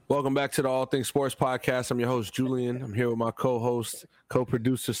Welcome back to the All Things Sports Podcast. I'm your host, Julian. I'm here with my co-host,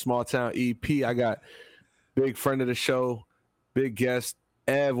 co-producer, Small Town EP. I got big friend of the show, big guest,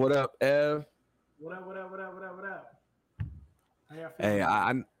 Ev. What up, Ev? What up? How y'all feeling?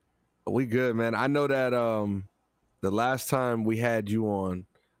 Hey, we good, man. I know that the last time we had you on,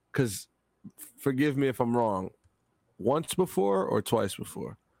 because forgive me if I'm wrong, once before or twice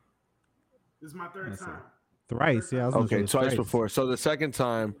before? This is my third time. Thrice, yeah. Okay, twice before. So the second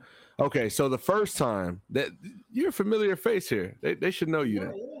time, okay. So the first time, that you're a familiar face here. They should know you.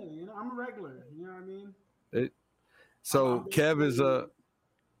 Yeah, you know, I'm a regular. You know what I mean? So Kev is a.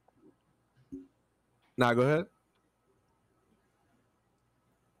 Nah, go ahead.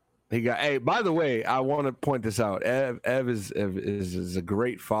 Hey, by the way, I want to point this out. Ev is a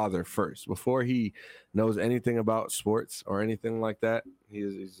great father first. Before he knows anything about sports or anything like that,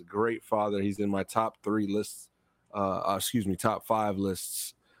 he's a great father. He's in my top 3 lists. Top 5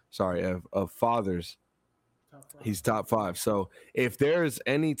 lists. Sorry, Ev, of fathers. He's top 5. So if there's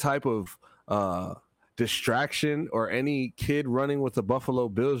any type of distraction or any kid running with a Buffalo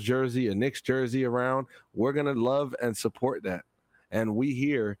Bills jersey, a Knicks jersey around, we're gonna love and support that. And we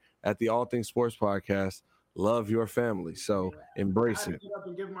here at the All Things Sports Podcast love your family, so embrace it. Get up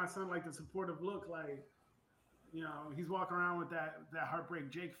and give my son like the supportive look, like, you know, he's walking around with that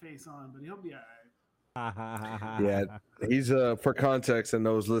heartbreak Jake face on, but he'll be all right. Yeah, he's for context and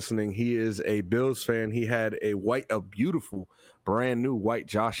those listening, he is a Bills fan. He had a beautiful, brand new white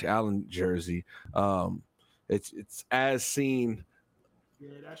Josh Allen jersey. It's as seen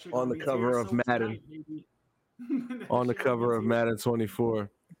on the cover of Madden. On the cover of Madden 24.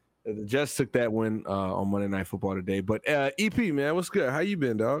 The Jets took that win on Monday Night Football today. But EP, man, what's good? How you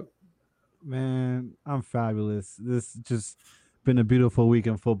been, dog? Man, I'm fabulous. This just been a beautiful week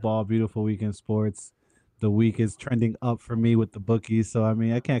in football, beautiful week in sports. The week is trending up for me with the bookies, so I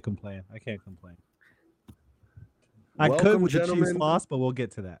mean, I can't complain. I could with the Chiefs loss, but we'll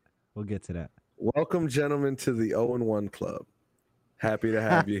get to that. Welcome, gentlemen, to the 0-1 Club. Happy to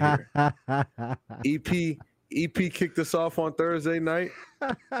have you here. EP kicked us off on Thursday night.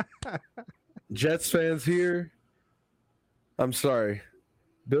 Jets fans here. I'm sorry.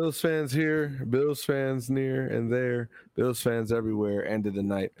 Bills fans here. Bills fans near and there. Bills fans everywhere. Ended the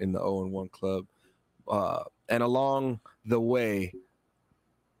night in the 0-1 Club. And along the way,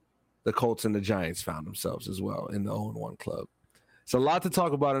 the Colts and the Giants found themselves as well in the 0-1 Club. It's a lot to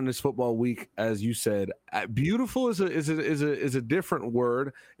talk about in this football week, as you said. Beautiful is a different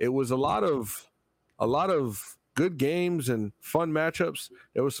word. It was a lot of good games and fun matchups.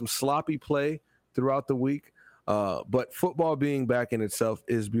 There was some sloppy play throughout the week, but football being back in itself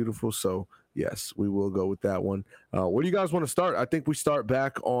is beautiful. So yes, we will go with that one. Where do you guys want to start? I think we start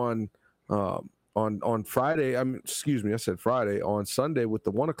back on Friday. I said Friday. On Sunday with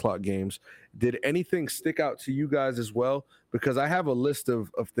the 1:00 games. Did anything stick out to you guys as well? Because I have a list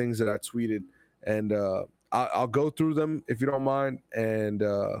of things that I tweeted, and I'll go through them if you don't mind, and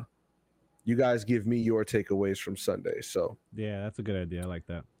you guys give me your takeaways from Sunday. So yeah, that's a good idea. I like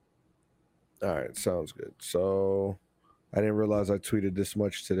that. All right, sounds good. So I didn't realize I tweeted this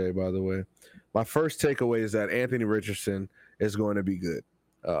much today, by the way. My first takeaway is that Anthony Richardson is going to be good.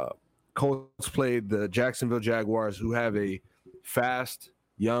 Colts played the Jacksonville Jaguars, who have a fast,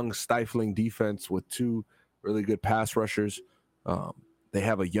 young, stifling defense with 2 really good pass rushers. They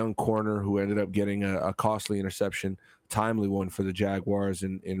have a young corner who ended up getting a costly interception, timely one for the Jaguars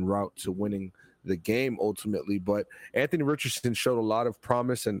in route to winning the game ultimately. But Anthony Richardson showed a lot of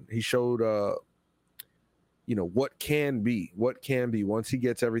promise, and he showed, what can be once he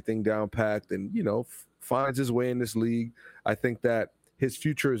gets everything down packed and, finds his way in this league. I think that his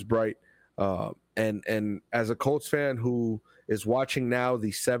future is bright. And as a Colts fan who is watching now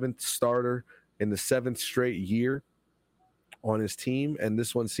the 7th starter in the 7th straight year on his team, and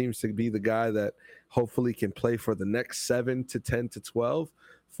this one seems to be the guy that hopefully can play for the next 7 to 10 to 12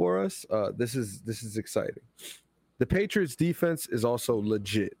 for us. This is exciting. The Patriots defense is also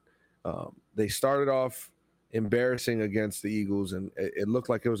legit. They started off embarrassing against the Eagles, and it looked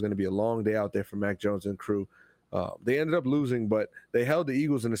like it was going to be a long day out there for Mac Jones and crew. They ended up losing, but they held the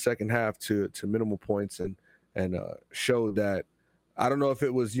Eagles in the second half to minimal points and showed that, I don't know if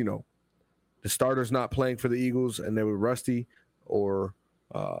it was, the starters not playing for the Eagles and they were rusty, or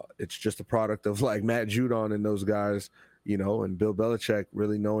it's just a product of like Matt Judon and those guys, and Bill Belichick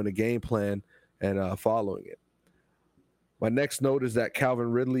really knowing the game plan and following it. My next note is that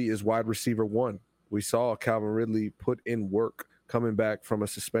Calvin Ridley is wide receiver 1. We saw Calvin Ridley put in work coming back from a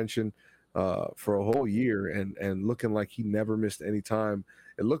suspension for a whole year and looking like he never missed any time.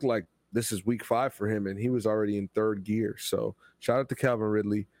 It looked like this is week 5 for him, and he was already in 3rd gear. So shout out to Calvin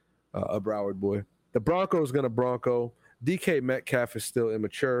Ridley. a Broward boy. The Broncos going to Bronco. DK Metcalf is still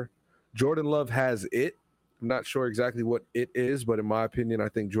immature. Jordan Love has it. I'm not sure exactly what it is, but in my opinion, I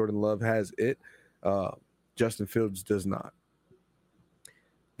think Jordan Love has it. Uh, Justin Fields does not.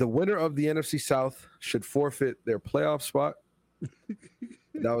 The winner of the NFC South should forfeit their playoff spot.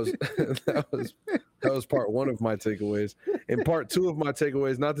 That was that was part one of my takeaways. In part two of my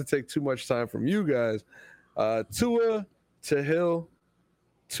takeaways, not to take too much time from you guys, Tua to Hill,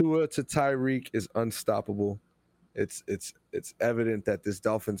 Tua to Tyreek is unstoppable. It's evident that this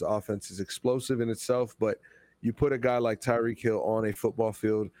Dolphins offense is explosive in itself, but you put a guy like Tyreek Hill on a football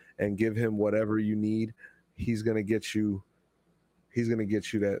field and give him whatever you need, he's gonna get you. He's gonna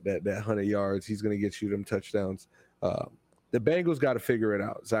get you that 100 yards. He's gonna get you them touchdowns. The Bengals got to figure it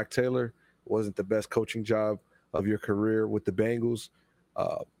out. Zach Taylor wasn't the best coaching job of your career with the Bengals.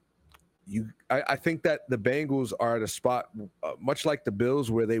 I think that the Bengals are at a spot much like the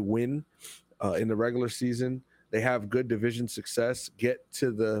Bills where they win in the regular season. They have good division success, get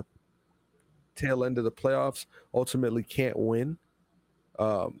to the tail end of the playoffs, ultimately can't win.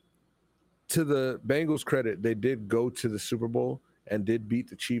 To the Bengals' credit, they did go to the Super Bowl and did beat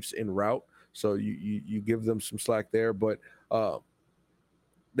the Chiefs en route. So you give them some slack there, but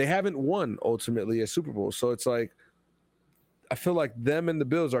they haven't won ultimately a Super Bowl. So it's like I feel like them and the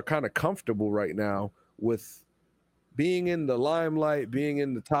Bills are kind of comfortable right now with being in the limelight, being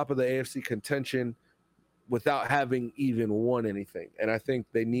in the top of the AFC contention without having even won anything. And I think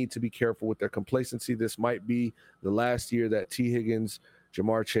they need to be careful with their complacency. This might be the last year that T. Higgins,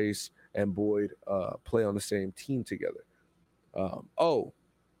 Jamar Chase, and Boyd play on the same team together.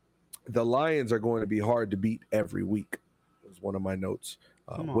 The Lions are going to be hard to beat every week. Was one of my notes.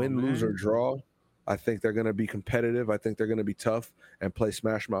 Win, lose, or draw. I think they're going to be competitive. I think they're going to be tough and play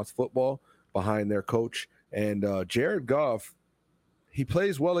smash mouth football behind their coach. And Jared Goff, he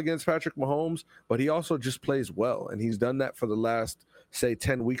plays well against Patrick Mahomes, but he also just plays well. And he's done that for the last, say,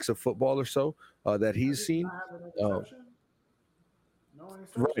 10 weeks of football or so that he's seen.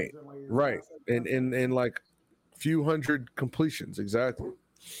 Right. And like few hundred completions. Exactly.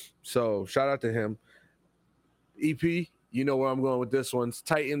 So shout out to him. EP, you know where I'm going with this one.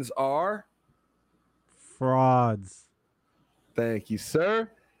 Titans are frauds. Thank you, sir.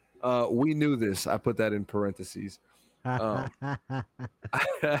 We knew this. I put that in parentheses. I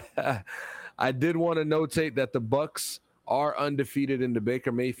did want to notate that the Bucks are undefeated in the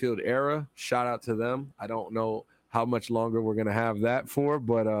Baker Mayfield era. Shout out to them. I don't know how much longer we're gonna have that for,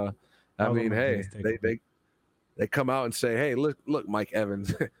 but I mean, hey, they come out and say, hey, look, Mike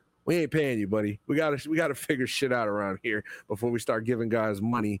Evans. We ain't paying you, buddy. We gotta figure shit out around here before we start giving guys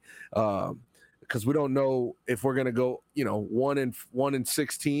money, because we don't know if we're gonna go,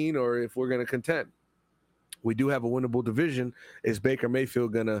 1-16 or if we're gonna contend. We do have a winnable division. Is Baker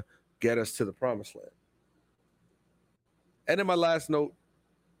Mayfield gonna get us to the promised land? And then my last note.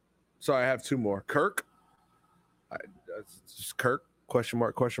 Sorry, I have two more. Kirk. Just Kirk? Question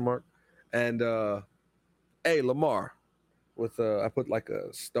mark. And hey, Lamar. With I put like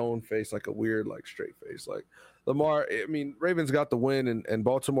a stone face, like a weird, like straight face. Like Lamar, I mean, Ravens got the win and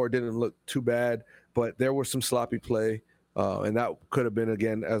Baltimore didn't look too bad, but there was some sloppy play. And that could have been,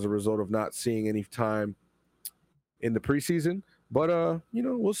 again, as a result of not seeing any time in the preseason. But,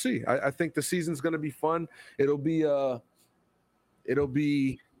 we'll see. I think the season's going to be fun. It'll be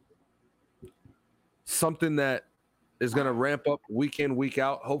something that is going to ramp up week in, week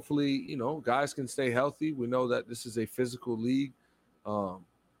out. Hopefully, guys can stay healthy. We know that this is a physical league. And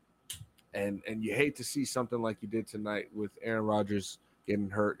you hate to see something like you did tonight with Aaron Rodgers getting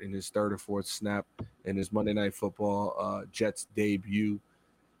hurt in his third or fourth snap in his Monday Night Football Jets debut.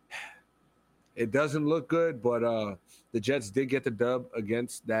 It doesn't look good, but the Jets did get the dub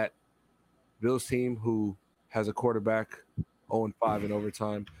against that Bills team who has a quarterback 0-5 in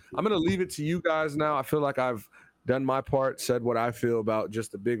overtime. I'm going to leave it to you guys now. I feel like I've done my part, said what I feel about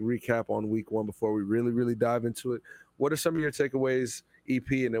just a big recap on week one before we really, really dive into it. What are some of your takeaways, EP,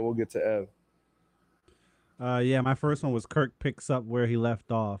 and then we'll get to Ev? Yeah, my first one was Kirk picks up where he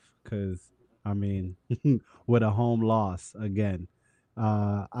left off because, I mean, with a home loss again.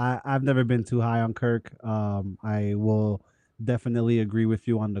 I've never been too high on Kirk. I will definitely agree with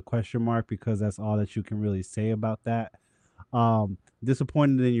you on the question mark because that's all that you can really say about that.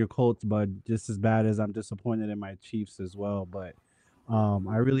 Disappointed in your Colts, but just as bad as I'm disappointed in my Chiefs as well. But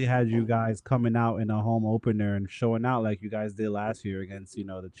I really had you guys coming out in a home opener and showing out like you guys did last year against,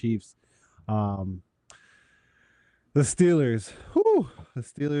 the Chiefs. The Steelers. Whew. The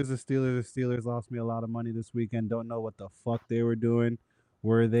Steelers lost me a lot of money this weekend. Don't know what the fuck they were doing,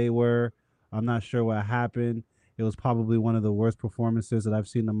 where they were. I'm not sure what happened. It was probably one of the worst performances that I've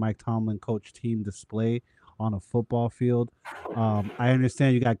seen the Mike Tomlin coach team display on a football field. I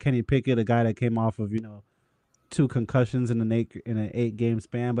understand you got Kenny Pickett, a guy that came off of two concussions in an 8 game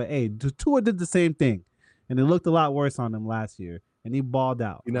span, but hey, Tua did the same thing, and it looked a lot worse on him last year, and he balled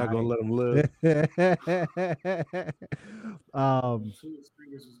out. You're All not gonna right. let him live. Two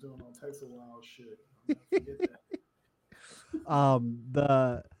fingers was doing all types of wild shit. I'll never forget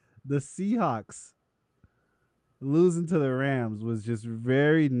that. The Seahawks losing to the Rams was just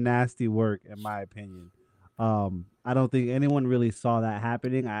very nasty work, in my opinion. I don't think anyone really saw that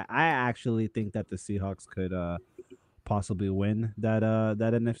happening. I actually think that the Seahawks could possibly win that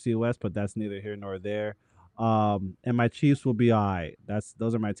NFC West, but that's neither here nor there. And my Chiefs will be all right.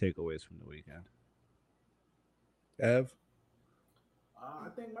 Those are my takeaways from the weekend. Ev? I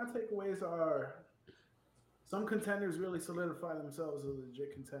think my takeaways are some contenders really solidify themselves as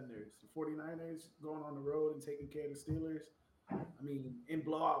legit contenders. The 49ers going on the road and taking care of the Steelers. I mean, in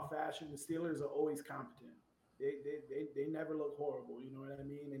blowout fashion, the Steelers are always competent. They never look horrible, you know what I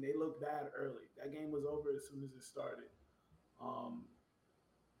mean? And they look bad early. That game was over as soon as it started. Um,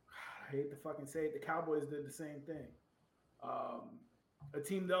 I hate to fucking say it, the Cowboys did the same thing. Um, a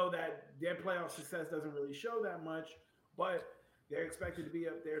team though that their playoff success doesn't really show that much, but they're expected to be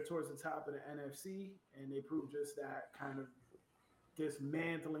up there towards the top of the NFC, and they proved just that, kind of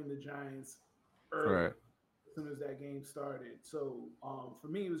dismantling the Giants early Right. as soon as that game started. So for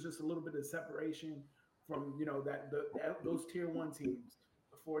me, it was just a little bit of separation from those tier one teams,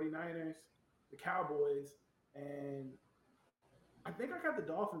 the 49ers, the Cowboys, and I think I got the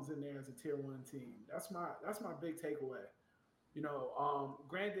Dolphins in there as a tier one team. That's my big takeaway.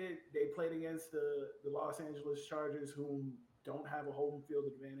 Granted, they played against the Los Angeles Chargers, who don't have a home field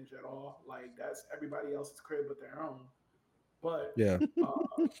advantage at all. Like, that's everybody else's crib but their own. But Yeah.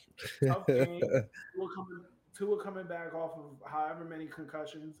 tough game. Tua coming back off of however many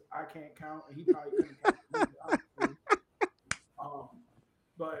concussions I can't count, and he probably couldn't count either, honestly. Um,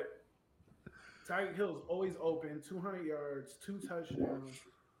 but Tyreek Hill's always open, 200 yards, 2 touchdowns,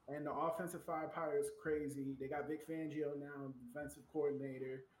 and the offensive firepower is crazy. They got Vic Fangio now, defensive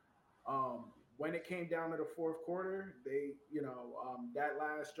coordinator. When it came down to the fourth quarter, that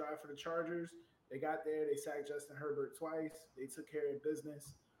last drive for the Chargers, they got there, they sacked Justin Herbert twice, they took care of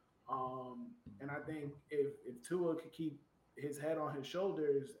business. And I think if Tua could keep his head on his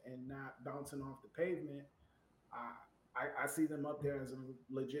shoulders and not bouncing off the pavement, I see them up there as a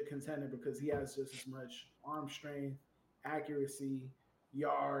legit contender because he has just as much arm strength, accuracy,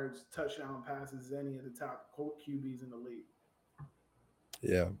 yards, touchdown passes as any of the top QBs in the league.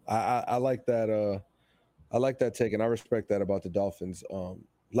 Yeah. I like that I like that take, and I respect that about the Dolphins.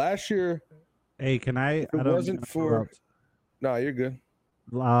 Last year, Hey, can I? if I it don't mean wasn't to for interrupt. no, you're good.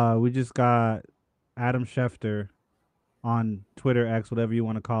 We just got Adam Schefter on Twitter X, whatever you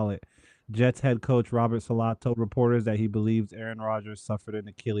want to call it. Jets head coach Robert Salah told reporters that he believes Aaron Rodgers suffered an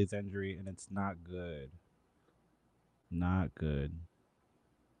Achilles injury, and it's not good. Not good.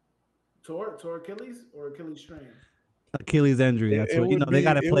 Tore Achilles or Achilles strain? Achilles injury. That's It what would they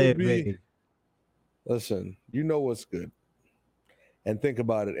got be to it play would it be vague. listen, you know what's good. And think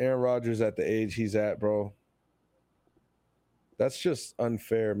about it. Aaron Rodgers at the age he's at, bro. That's just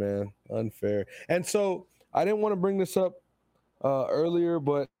unfair, man. Unfair. And so I didn't want to bring this up earlier,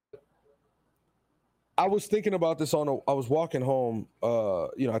 but I was thinking about this I was walking home.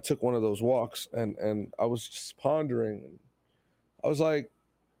 I took one of those walks, and I was just pondering. I was like,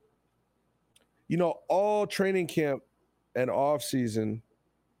 all training camp and off season,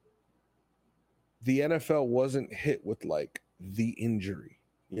 the NFL wasn't hit with like the injury.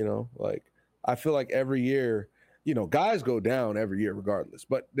 Like I feel like every year, guys go down every year regardless,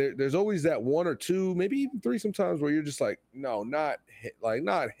 but there's always that one or two, maybe even three sometimes where you're just like, no, not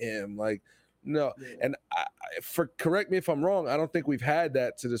him, like no. Yeah. And correct me if I'm wrong, I don't think we've had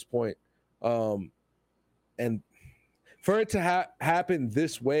that to this point. And for it to happen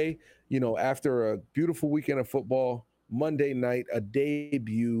this way, after a beautiful weekend of football, Monday night, a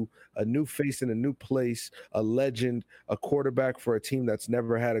debut, a new face in a new place, a legend, a quarterback for a team that's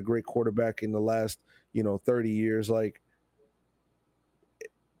never had a great quarterback in the last, 30 years. Like,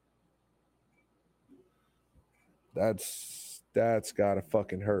 that's gotta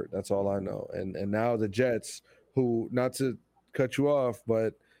fucking hurt. That's all I know. And now the Jets, who, not to cut you off,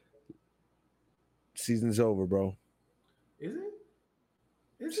 but season's over, bro. Is it?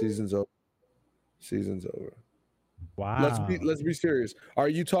 Is it? Season's over. Season's over. Wow. Let's be serious. Are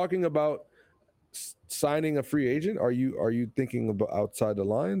you talking about signing a free agent? Are you thinking about outside the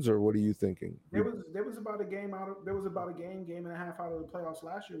lines, or what are you thinking? There was about a game and a half out of the playoffs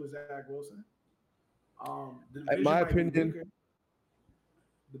last year with Zach Wilson. The In division my might be opinion, weaker.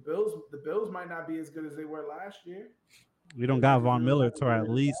 The Bills might not be as good as they were last year. We don't They might got just Von really Miller have the to at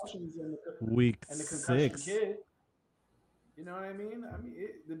least repercussions week and the concussion 6. kid. You know what I mean?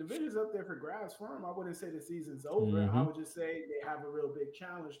 The division's up there for grabs for them. I wouldn't say the season's over. I Mm-hmm. would just say they have a real big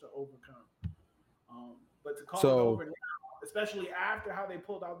challenge to overcome. But to call it so over now, especially after how they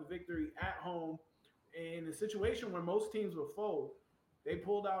pulled out the victory at home in a situation where most teams would fold, they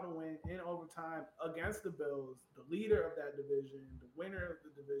pulled out a win in overtime against the Bills, the leader of that division, the winner of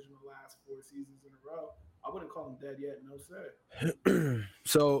the division the last 4 seasons in a row. I wouldn't call them dead yet, no sir.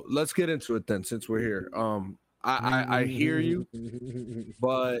 so let's get into it then, since we're here. I hear you,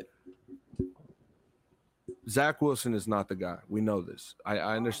 but Zach Wilson is not the guy. We know this. I Uh-huh.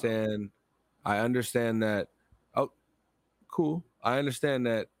 understand. I understand that. Oh, cool. I understand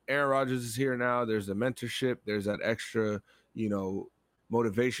that Aaron Rodgers is here now. There's a mentorship. There's that extra, you know,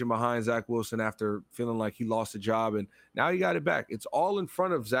 motivation behind Zach Wilson after feeling like he lost a job, and now he got it back. It's all in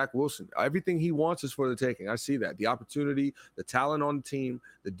front of Zach Wilson. Everything he wants is for the taking. I see that. The opportunity, the talent on the team,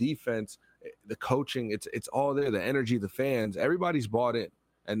 the defense, the coaching. It's all there. The energy, the fans. Everybody's bought in,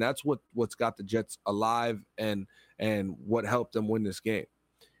 and that's what's got the Jets alive and what helped them win this game.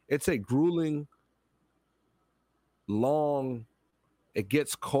 It's a grueling, long. It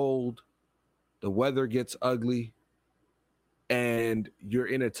gets cold. The weather gets ugly, and you're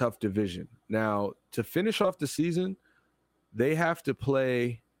in a tough division. Now, to finish off the season, they have to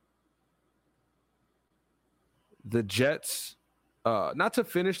play the Jets, not to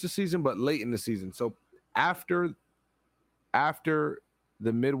finish the season, but late in the season. So after after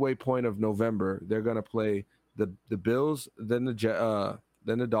the midway point of November, they're gonna play the Bills, then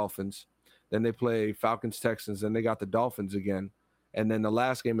the Dolphins, then they play Falcons, Texans, then they got the Dolphins again, and then the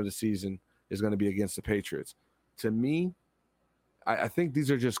last game of the season is going to be against the Patriots. To me, I think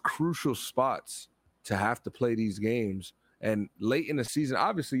these are just crucial spots to have to play these games. And late in the season,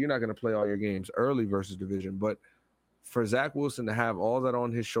 obviously, you're not going to play all your games early versus division, but for Zach Wilson to have all that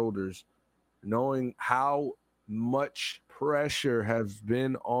on his shoulders, knowing how much pressure has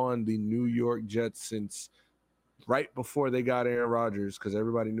been on the New York Jets since right before they got Aaron Rodgers, because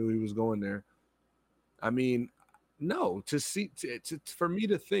everybody knew he was going there. I mean, no, for me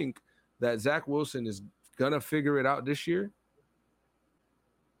to think that Zach Wilson is gonna figure it out this year,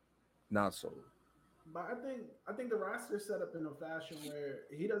 not so. But I think the roster is set up in a fashion where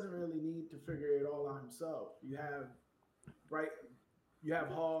he doesn't really need to figure it all out himself. Right, you have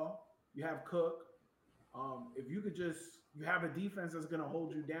Hall, you have Cook. If you could just you have a defense that's going to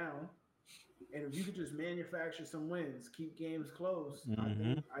hold you down, and if you could just manufacture some wins, keep games close, I Mm-hmm.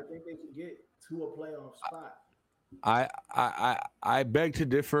 think I think they can get to a playoff spot. I beg to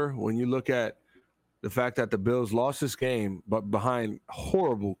differ when you look at the fact that the Bills lost this game, but behind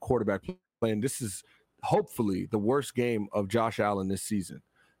horrible quarterback play. And this is hopefully the worst game of Josh Allen this season.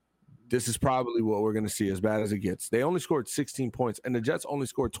 This is probably what we're going to see, as bad as it gets. They only scored 16 points, and the Jets only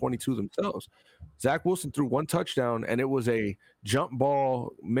scored 22 themselves. Zach Wilson threw one touchdown, and it was a jump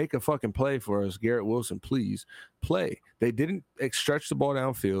ball, make a fucking play for us. Garrett Wilson, please play. They didn't stretch the ball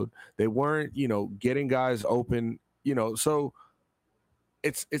downfield. They weren't, getting guys open, so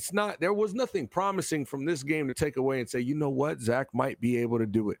it's not, there was nothing promising from this game to take away and say, you know what, Zach might be able to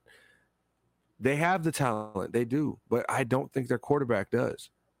do it. They have the talent, they do, but I don't think their quarterback does.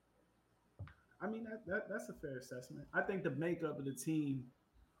 I mean that's a fair assessment. I think the makeup of the team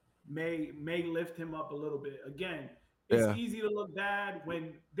may lift him up a little bit. Again, it's Yeah. easy to look bad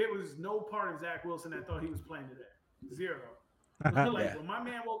when there was no part of Zach Wilson that thought he was playing today. Zero. Like Yeah. when my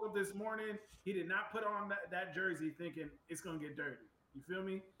man woke up this morning, he did not put on that jersey thinking it's gonna get dirty. You feel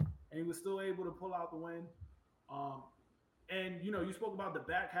me? And he was still able to pull out the win. Um, and you spoke about the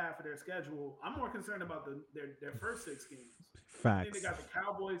back half of their schedule. I'm more concerned about their first 6 games. I think they Facts. got the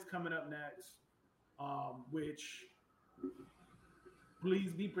Cowboys coming up next, which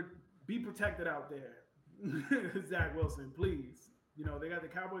please be protected out there, Zach Wilson. Please. They got the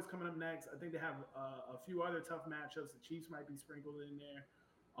Cowboys coming up next. I think they have a few other tough matchups. The Chiefs might be sprinkled in there.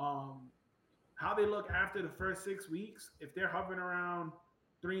 Um, how they look after the first 6 weeks, if they're hovering around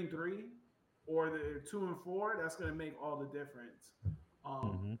 3-3 or they're 2-4, that's going to make all the difference. Um,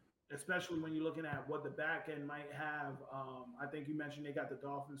 Mm-hmm. Especially when you're looking at what the back end might have. I think you mentioned they got the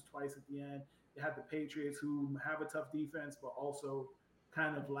Dolphins twice at the end. They have the Patriots, who have a tough defense, but also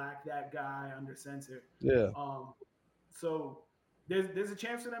kind of lack that guy under center. Yeah. Um, so there's a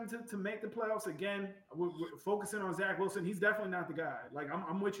chance for them to make the playoffs again. We're focusing on Zach Wilson. He's definitely not the guy. Like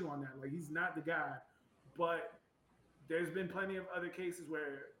I'm with you on that. Like he's not the guy. But there's been plenty of other cases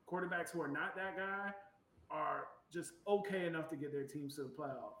where quarterbacks who are not that guy are just okay enough to get their teams to the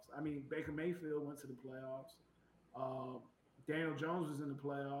playoffs. I mean, Baker Mayfield went to the playoffs. Uh, Daniel Jones was in the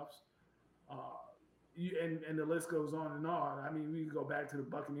playoffs. Uh, and the list goes on and on. I mean, we can go back to the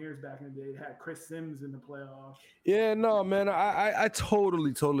Buccaneers back in the day. They had Chris Sims in the playoffs. Yeah, no, man, I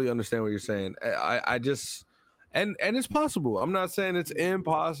totally understand what you're saying. I just and it's possible. I'm not saying it's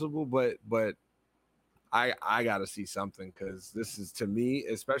impossible, but I gotta see something because this is, to me,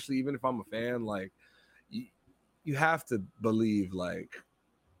 especially even if I'm a fan, like you have to believe, like,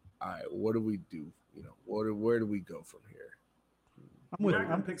 all right, what do we do? You know, where do we go from here? You're not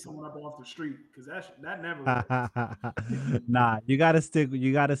gonna pick someone up off the street because that never works. Nah, you gotta stick.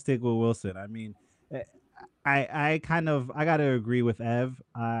 You gotta stick with Wilson. I mean, eh, I gotta agree with Ev.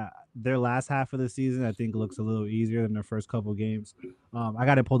 Their last half of the season, I think, looks a little easier than their first couple games. I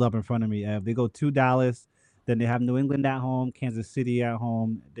got it pulled up in front of me, Ev. They go to Dallas, then they have New England at home, Kansas City at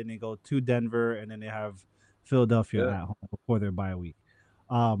home, then they go to Denver, and then they have Philadelphia at home before their bye week.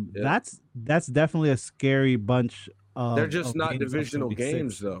 That's definitely a scary bunch They're of just not games up to divisional week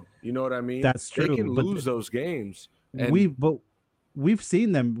games, 6. though. You know what I mean? That's They true, can but lose those games, and we've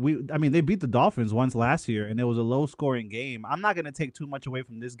seen them. I mean, they beat the Dolphins once last year, and it was a low scoring game. I'm not gonna take too much away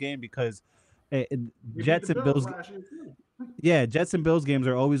from this game because We beat Jets the and Bills Bills. last year too. Yeah, Jets and Bills games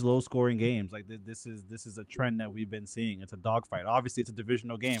are always low scoring games. Like this is a trend that we've been seeing. It's a dogfight. Obviously, it's a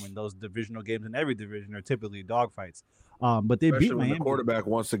divisional game, and those divisional games in every division are typically dogfights. But they beat especially when the Miami. quarterback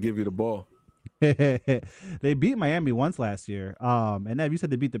wants to give you the ball. They beat Miami once last year. And then you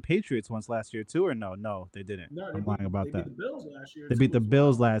said they beat the Patriots once last year too, or no? No, they didn't. No, I'm lying about they that. beat the Bills last year They too beat the as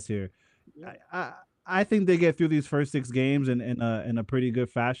Bills well. last year. Yeah. I think they get through these first 6 games in a pretty good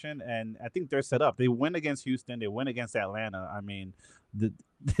fashion, and I think they're set up. They win against Houston, they win against Atlanta. I mean, the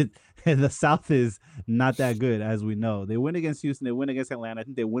the South is not that good, as we know. They win against Houston, they win against Atlanta. I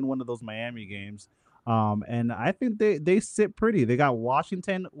think they win one of those Miami games. And I think they sit pretty. They got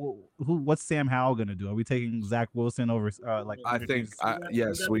Washington. What's Sam Howell gonna do? Are we taking Zach Wilson over like I think,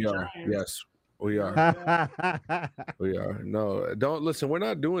 yes, we are. Yes, we are. We are. No, don't listen. We're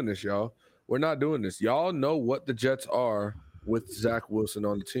not doing this, y'all. We're not doing this. Y'all know what the Jets are with Zach Wilson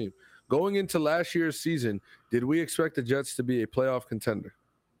on the team. Going into last year's season, did we expect the Jets to be a playoff contender?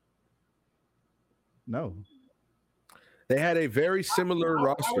 No. They had a very similar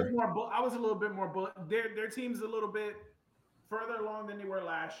roster. I was a little bit more their team's a little bit further along than they were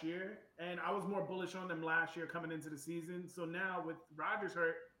last year, and I was more bullish on them last year coming into the season. So now with Rodgers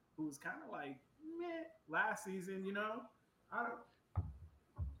hurt, who was kind of like meh last season, you know,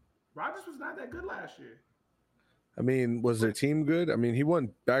 Rodgers was not that good last year. I mean, was their team good? I mean, he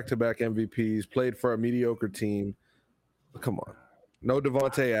won back-to-back MVPs, played for a mediocre team. Come on. No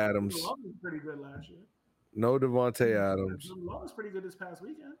Devontae Adams. Love was pretty good last year. No Devontae Adams. Love was pretty good this past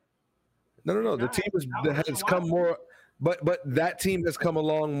weekend. No. The team has come more, but that team has come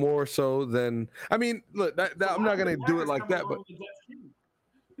along more so than. I mean, look, I'm not going to do it like that, but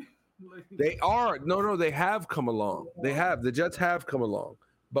they are. No, they have come along. They have. The Jets have come along.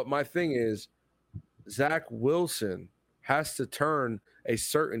 But my thing is, Zach Wilson has to turn a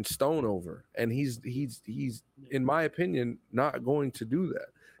certain stone over, and he's in my opinion not going to do that.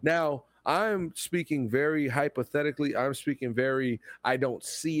 Now, I'm speaking very hypothetically. I'm speaking I don't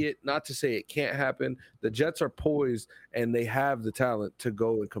see it, not to say it can't happen. The Jets are poised and they have the talent to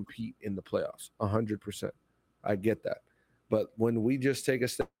go and compete in the playoffs 100%. I get that. But when we just take a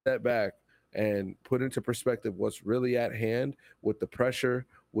step back and put into perspective what's really at hand with the pressure,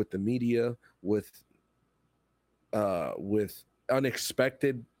 with the media, with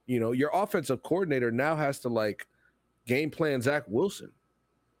unexpected, your offensive coordinator now has to like game plan Zach Wilson.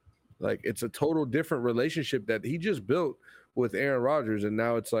 Like, it's a total different relationship that he just built with Aaron Rodgers, and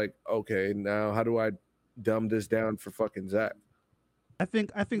now it's like, okay, now how do I dumb this down for fucking Zach? I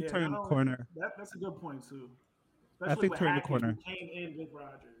think turning the corner. That's a good point too. I think turning the corner came in with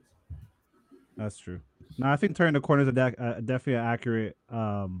Rodgers. That's true. No, I think turning the corner is definitely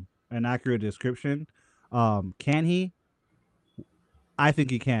an accurate description. Can he? I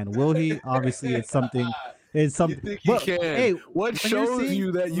think he can. Will he? Obviously, it's something. It's something. You think he can? Hey, what shows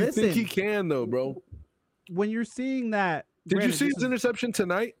you that you think he can, though, bro? When you're seeing that, did you see his interception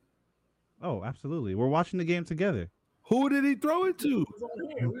tonight? Oh, absolutely. We're watching the game together. Who did he throw it to?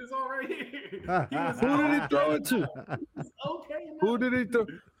 He was all right here. Who did he throw it to? Okay. Who did he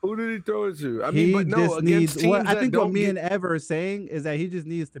throw it to? I mean, he but no, just needs. I think what me and Ev are saying is that he just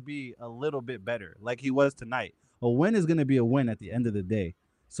needs to be a little bit better, like he was tonight. A win is going to be a win at the end of the day.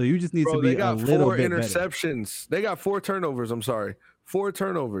 So you just need to be a little bit better. They got 4 interceptions. They got 4 turnovers. I'm sorry. 4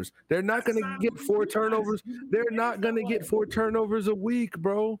 turnovers. They're not going to get 4 turnovers. They're not going to get 4 turnovers a week,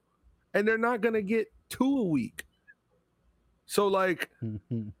 bro. And they're not going to get 2 a week. So like, Dang,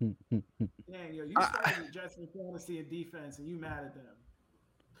 yo, you I, started the Jets in fantasy and defense, and you mad at them.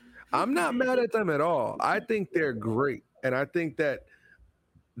 I'm not mad at them at all. I think they're great, and I think that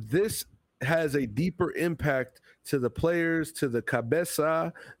this has a deeper impact to the players, to the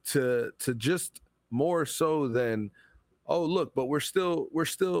cabeza, to just more so than, oh look, but we're still.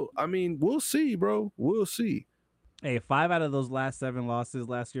 I mean, we'll see, bro. We'll see. Hey, 5 out of those last 7 losses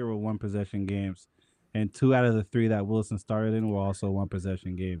last year were one possession games, and 2 out of the 3 that Wilson started in were also one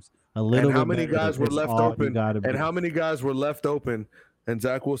possession games. A And little how bit many better guys were is left all you open? gotta And be. how many guys were left open? And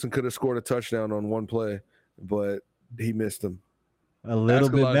Zach Wilson could have scored a touchdown on one play, but he missed them. A little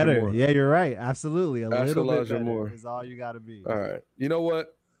Ask bit Elijah better. Moore. Yeah, you're right. Absolutely, a Ask little bit Elijah better Moore. is all you gotta be. All right. You know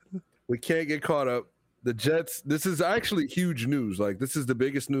what? We can't get caught up. The Jets, this is actually huge news. Like, this is the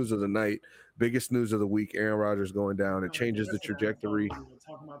biggest news of the night, biggest news of the week. Aaron Rodgers going down. It changes the trajectory.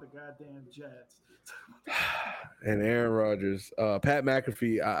 Talking about the goddamn Jets. And Aaron Rodgers. Pat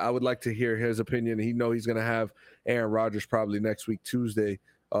McAfee, I would like to hear his opinion. He's going to have Aaron Rodgers probably next week, Tuesday.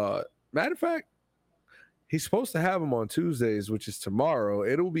 Matter of fact, he's supposed to have him on Tuesdays, which is tomorrow.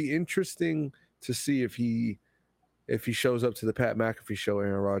 It'll be interesting to see if he shows up to the Pat McAfee show,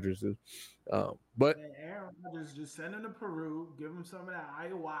 Aaron Rodgers. But man, Aaron Rodgers, just send him to Peru, give him some of that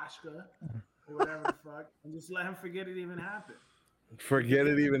ayahuasca or whatever the fuck, and just let him forget it even happened. Forget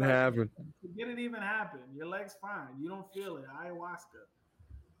it even happened. Forget it even happened. Your leg's fine. You don't feel it. Ayahuasca.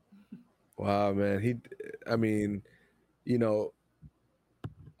 Wow, man. I mean, you know,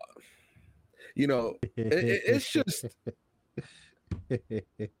 it's just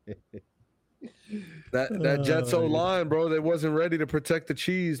that Jets O-line, bro. They wasn't ready to protect the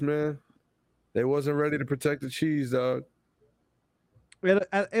cheese, man. They wasn't ready to protect the cheese, dog.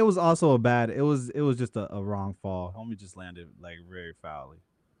 It was also a bad. It was just a wrong fall. Homie just landed like very foully.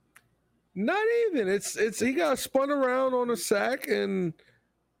 Not even. It's he got spun around on a sack and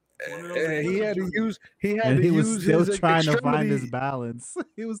he had to use still his trying to extremity. find his balance.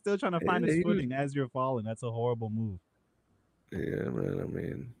 He was still trying to find his footing as you're falling. That's a horrible move. Yeah, man. I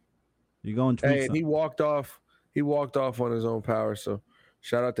mean, you're going. Hey, and he walked off. He walked off on his own power. So,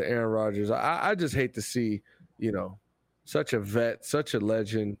 shout out to Aaron Rodgers. I just hate to see, such a vet, such a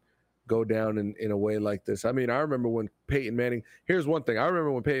legend, go down in a way like this. I mean, I remember when Peyton Manning. Here's one thing. I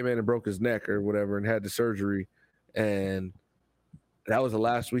remember when Peyton Manning broke his neck or whatever and had the surgery, and that was the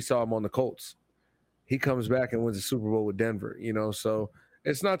last we saw him on the Colts. He comes back and wins the Super Bowl with Denver. So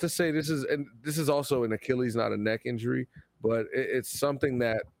it's not to say this is also an Achilles, not a neck injury, but it's something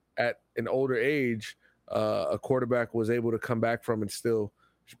that at an older age, a quarterback was able to come back from and still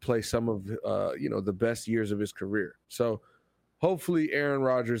play some of the best years of his career. So hopefully Aaron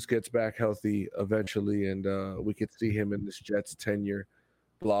Rodgers gets back healthy eventually, and we could see him in this Jets tenure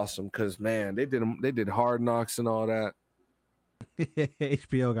blossom. Because man, they did Hard Knocks and all that.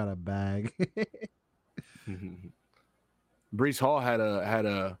 HBO got a bag. Brees Hall had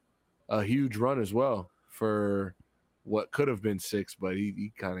a huge run as well for what could have been 6, but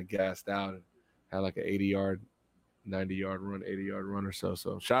he kind of gassed out and had like an 80-yard, 90-yard run, 80-yard run or so.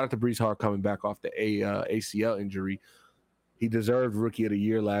 So shout out to Brees Hall coming back off the ACL injury. He deserved Rookie of the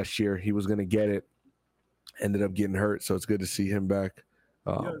Year last year. He was going to get it. Ended up getting hurt, so it's good to see him back.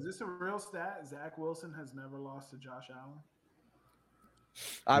 Yo, is this a real stat? Zach Wilson has never lost to Josh Allen?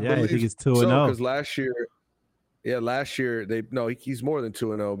 I believe think it's 2-0 because last year he's more than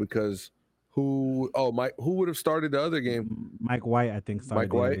 2-0 because who would have started the other game? Mike White, I think,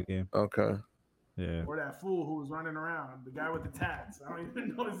 started the other game. Okay. Yeah. Or that fool who was running around, the guy with the tats. I don't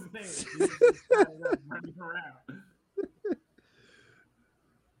even know his name. He was just running around.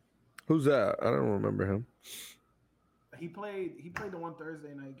 Who's that? I don't remember him. He played the one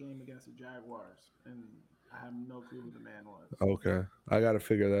Thursday night game against the Jaguars, and I have no clue who the man was. Okay, I got to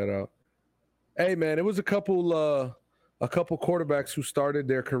figure that out. Hey, man, it was a couple quarterbacks who started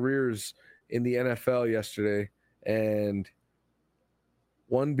their careers in the NFL yesterday, and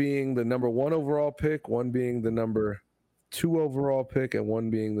one being the number 1 overall pick, one being the number 2 overall pick, and one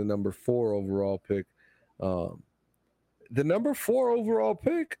being the number 4 overall pick. The number 4 overall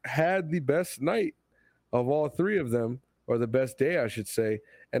pick had the best night of all 3 of them, or the best day, I should say.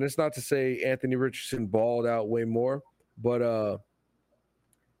 And it's not to say Anthony Richardson balled out way more, but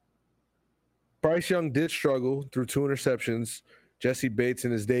Bryce Young did struggle through 2 interceptions. Jesse Bates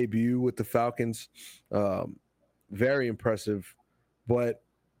in his debut with the Falcons, very impressive. But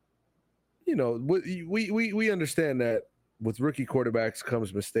we understand that with rookie quarterbacks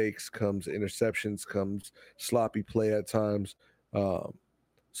comes mistakes, comes interceptions, comes sloppy play at times.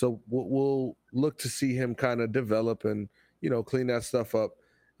 So we'll look to see him kind of develop and, clean that stuff up.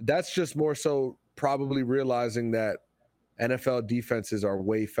 That's just more so probably realizing that NFL defenses are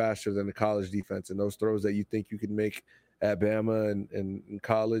way faster than the college defense, and those throws that you think you can make at Bama and in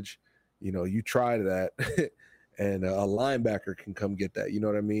college, you try that, and a linebacker can come get that. You know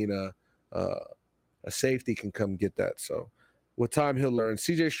what I mean? A safety can come get that. So, with time he'll learn.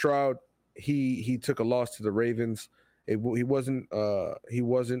 C.J. Stroud, he took a loss to the Ravens. He wasn't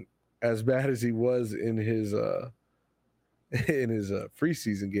as bad as he was in his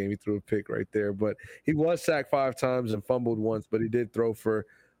preseason game. He threw a pick right there, but he was sacked 5 times and fumbled once, but he did throw for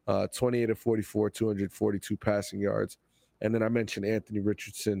 28 of 44, 242 passing yards. And then I mentioned Anthony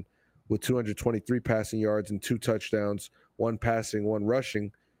Richardson with 223 passing yards and 2 touchdowns, 1 passing, 1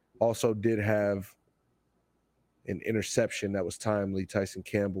 rushing. Also did have an interception that was timely. Tyson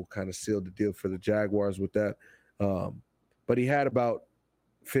Campbell kind of sealed the deal for the Jaguars with that. But he had about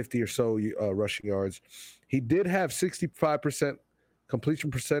 50 or so rushing yards. He did have 65% completion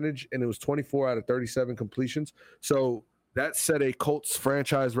percentage, and it was 24 out of 37 completions. So that set a Colts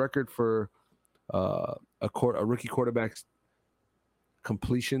franchise record for a rookie quarterback's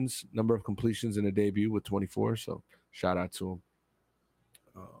number of completions in a debut with 24. So shout out to him.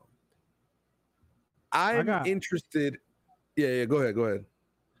 I'm interested. Yeah. Go ahead.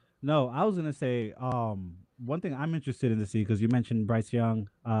 No, I was gonna say, one thing I'm interested in to see, because you mentioned Bryce Young,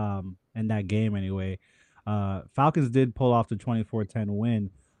 in that game anyway. Falcons did pull off the 24-10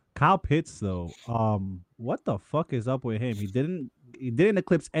 win. Kyle Pitts, though, what the fuck is up with him? He didn't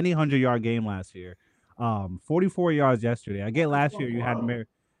eclipse any 100-yard game last year. 44 yards yesterday. I get last year you had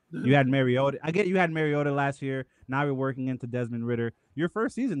Mariota. I get you had Mariota last year. Now you're working into Desmond Ritter. Your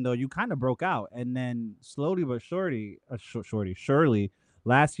first season, though, you kind of broke out, and then slowly but surely,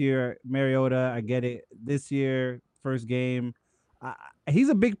 last year, Mariota, I get it. This year, first game, he's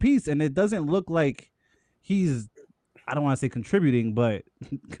a big piece, and it doesn't look like he's, I don't want to say contributing, but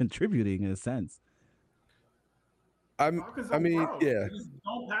contributing in a sense. Yeah. They just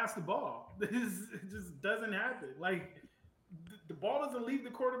don't pass the ball. It just doesn't happen. Like, the ball doesn't leave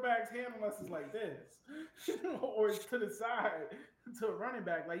the quarterback's hand unless it's like this, or it's to the side to a running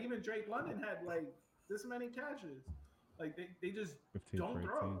back. Like, even Drake London had like this many catches. Like, they just don't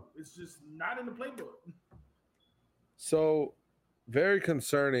throw. It's just not in the playbook. So, very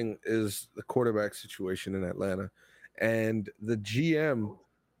concerning is the quarterback situation in Atlanta, and the GM's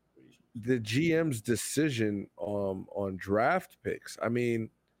decision on draft picks. I mean,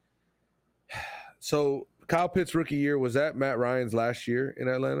 so Kyle Pitts' rookie year, was that Matt Ryan's last year in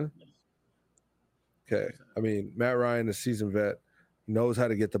Atlanta? Okay. I mean, Matt Ryan, the seasoned vet, knows how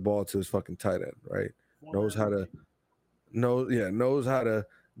to get the ball to his fucking tight end, right? Knows how to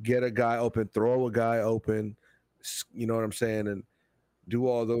get a guy open, throw a guy open, you know what I'm saying, and do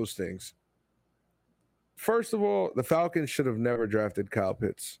all those things. First of all, the Falcons should have never drafted Kyle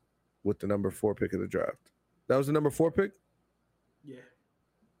Pitts with the number 4 pick of the draft. That was the number 4 pick?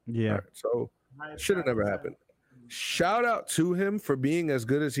 Yeah. Right, so should have never happened. Shout out to him for being as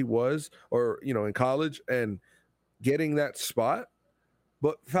good as he was, or in college, and getting that spot.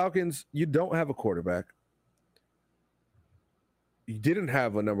 But Falcons, you don't have a quarterback. You didn't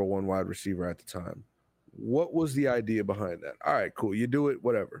have a number 1 wide receiver at the time. What was the idea behind that? All right, cool. You do it,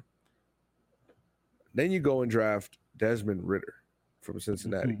 whatever. Then you go and draft Desmond Ritter from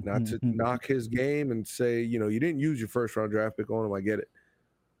Cincinnati. Not to knock his game and say, you didn't use your first round draft pick on him. I get it.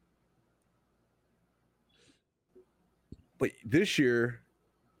 But this year,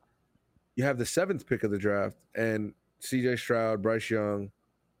 you have the 7th pick of the draft, and C.J. Stroud, Bryce Young,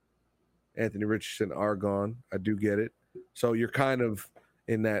 Anthony Richardson are gone. I do get it. So you're kind of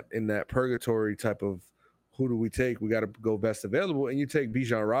in that purgatory type of, who do we take? We got to go best available, and you take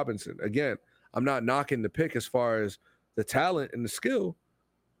Bijan Robinson. Again, I'm not knocking the pick as far as the talent and the skill,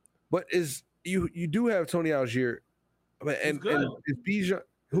 but you do have Tony Algier, and is Bijan,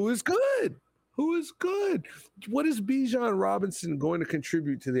 who is good. What is Bijan Robinson going to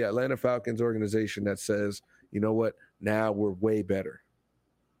contribute to the Atlanta Falcons organization that says, you know what, now we're way better?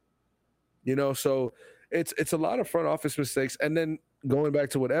 So it's a lot of front office mistakes. And then going back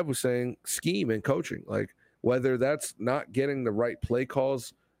to what Ev was saying, scheme and coaching, like whether that's not getting the right play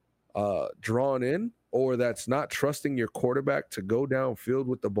calls drawn in, or that's not trusting your quarterback to go downfield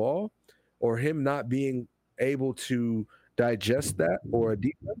with the ball, or him not being able to digest that, or a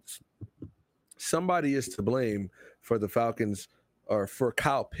defense. Somebody is to blame for the Falcons, or for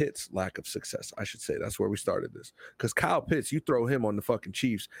Kyle Pitts' lack of success. I should say that's where we started this. Because Kyle Pitts, you throw him on the fucking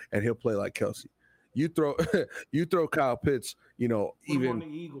Chiefs and he'll play like Kelsey. You throw Kyle Pitts, even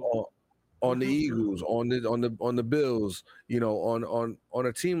on the Eagles, on the Bills, on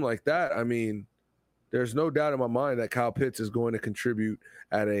a team like that. I mean, there's no doubt in my mind that Kyle Pitts is going to contribute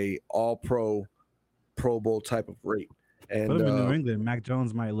at a all-pro, Pro Bowl type of rate. Put And him in New England. Mac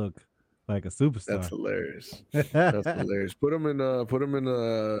Jones might look like a that's superstar. hilarious. That's hilarious. Put him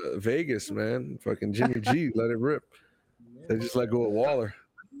in Vegas, man. Fucking Jimmy G, let it rip. They Yeah. just let go of Waller.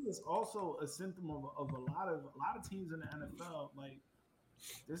 I think it's also a symptom of a lot of teams in the NFL. Like,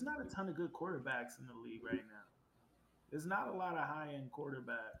 there's not a ton of good quarterbacks in the league right now. There's not a lot of high end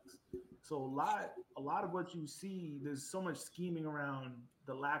quarterbacks. So a lot of what you see, there's so much scheming around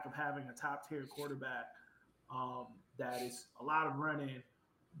the lack of having a top tier quarterback. That is a lot of running,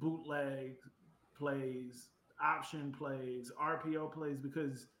 bootleg plays, option plays, RPO plays,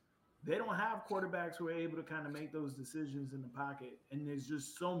 because they don't have quarterbacks who are able to kind of make those decisions in the pocket. And there's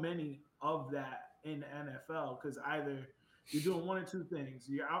just so many of that in the NFL, because either you're doing one or two things.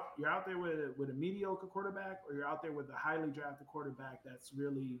 You're out there with a mediocre quarterback, or you're out there with a highly drafted quarterback that's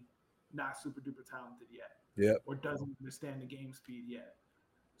really not super duper talented yet, Yep. or doesn't understand the game speed yet.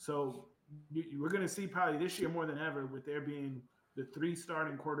 So we're going to see probably this year more than ever, with there being the three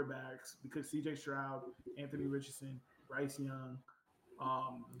starting quarterbacks, because C.J. Stroud, Anthony Richardson, Bryce Young,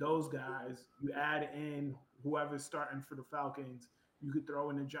 those guys. You add in whoever's starting for the Falcons. You could throw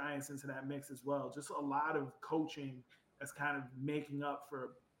in the Giants into that mix as well. Just a lot of coaching that's kind of making up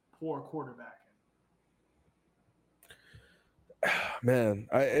for poor quarterbacking. Man,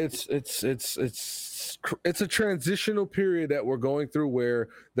 it's a transitional period that we're going through where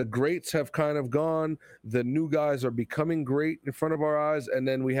the greats have kind of gone, the new guys are becoming great in front of our eyes, and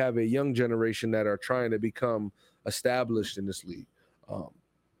then we have a young generation that are trying to become established in this league. Um,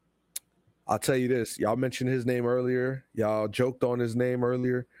 I'll tell you this, y'all mentioned his name earlier, y'all joked on his name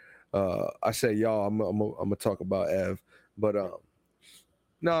earlier. I said y'all, I'm gonna talk about Ev, but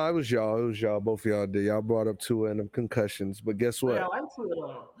no, it was y'all. It was y'all. Both of y'all did. Y'all brought up Tua and them concussions. But guess Hey, I what? like Tua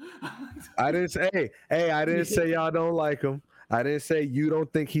though. I didn't say, hey, I didn't say y'all don't like him. I didn't say you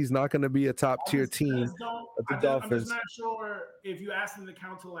don't think he's not going to be a top I tier just, I team just don't. of the I'm just Dolphins. not sure if you ask him to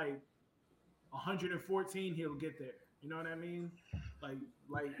count to like 114, he'll get there. You know what I mean? Like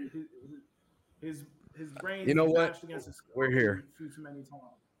like his his You brains know is what? mashed against his skull We're here. a few too many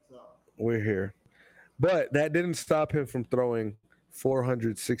times. So We're here. But that didn't stop him from throwing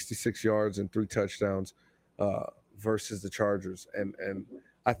 466 yards and 3 touchdowns uh, versus the Chargers. And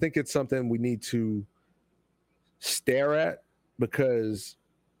I think it's something we need to stare at because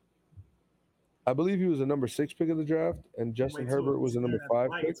I believe he was a number 6 pick of the draft, and Justin wait till Herbert was a number staring at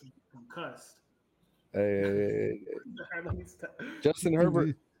the 5 pick. lights and concussed. Hey, Let me stop. Justin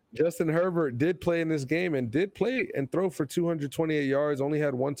Herbert. Justin Herbert did play in this game and did play and throw for 228 yards. Only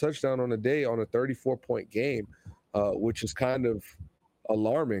had 1 touchdown on a day on a 34-point game, which is kind of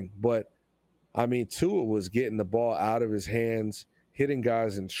alarming. But I mean, Tua was getting the ball out of his hands, hitting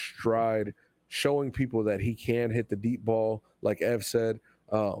guys in stride, showing people that he can hit the deep ball, like Ev said.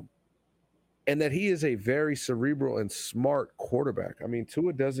 And that he is a very cerebral and smart quarterback. I mean,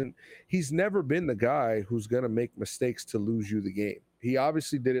 he's never been the guy who's going to make mistakes to lose you the game. He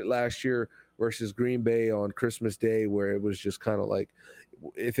obviously did it last year versus Green Bay on Christmas Day, where it was just kind of like,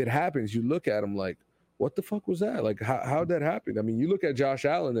 if it happens, you look at him like, what the fuck was that? Like, how'd that happen? I mean, you look at Josh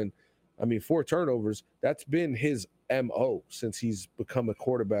Allen and, I mean, 4 turnovers, that's been his MO since he's become a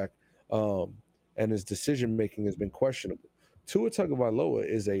quarterback, and his decision making has been questionable. Tua Tagovailoa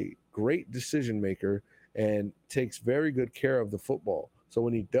is a great decision maker and takes very good care of the football. So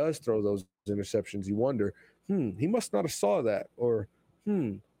when he does throw those interceptions, you wonder, he must not have saw that, or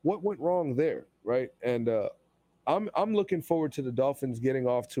what went wrong there, right? And I'm looking forward to the Dolphins getting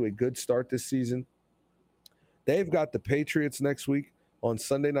off to a good start this season. They've got the Patriots next week on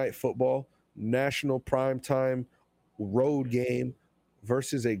Sunday Night Football, national primetime road game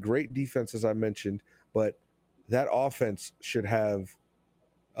versus a great defense, as I mentioned, but that offense should have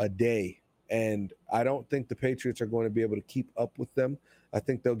a day. And I don't think the Patriots are going to be able to keep up with them. I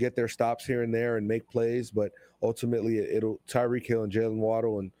think they'll get their stops here and there and make plays, but ultimately it'll Tyreek Hill and Jalen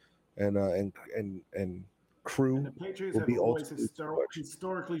Waddle and crew And the Patriots will have be always ultimately too much,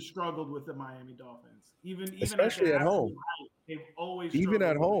 historically struggled with the Miami Dolphins. Even at especially their at home. absolute height, they've always Even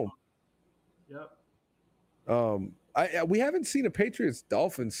at struggled with the home. Dolphins. Yep. We haven't seen a Patriots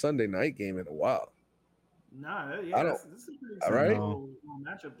Dolphins Sunday night game in a while. Nah, I yeah, don't. this is a pretty All exciting right, little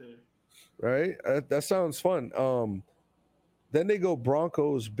matchup there. right. That sounds fun. Then they go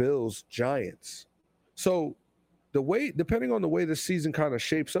Broncos, Bills, Giants. So depending on the way the season kind of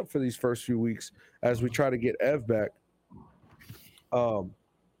shapes up for these first few weeks, as we try to get Ev back, um,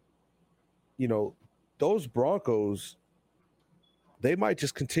 you know, those Broncos, they might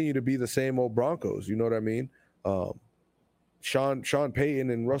just continue to be the same old Broncos. You know what I mean? Um, Sean Payton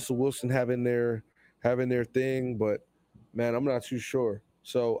and Russell Wilson having their thing, but man, I'm not too sure.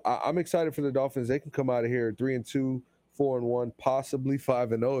 So I'm excited for the Dolphins. They can come out of here 3-2, 4-1, possibly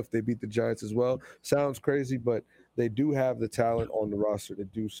 5-0 if they beat the Giants as well. Sounds crazy, but they do have the talent on the roster to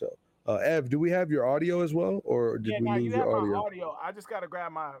do so. Ev, do we have your audio as well, or did we now lose you have your my audio? audio. I just gotta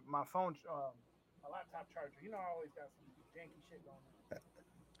grab my phone, my laptop charger. You know, I always got some janky shit going on.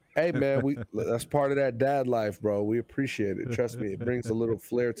 Hey man, that's part of that dad life, bro. We appreciate it. Trust me, it brings a little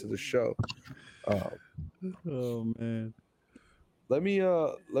flair to the show. Oh man. Let me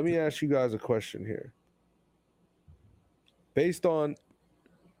ask you guys a question here. Based on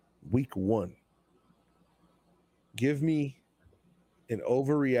week 1, give me an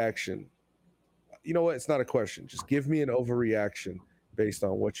overreaction. You know what? It's not a question. Just give me an overreaction based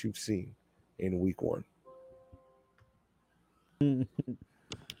on what you've seen in week 1.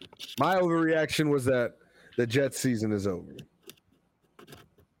 My overreaction was that the Jets season is over.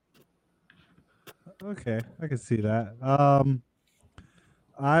 Okay, I can see that.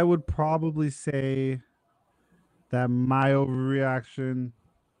 I would probably say that my overreaction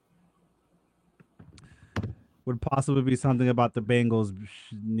would possibly be something about the Bengals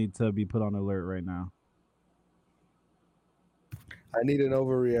need to be put on alert right now. I need an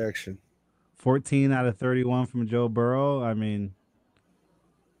overreaction. 14 out of 31 from Joe Burrow. I mean,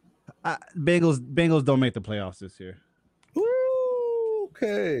 Bengals don't make the playoffs this year. Ooh,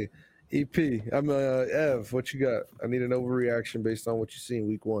 okay. EP, Ev, what you got? I need an overreaction based on what you see in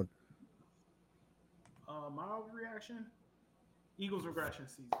week 1. My overreaction: Eagles regression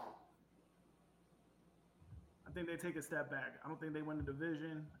season. I think they take a step back. I don't think they win the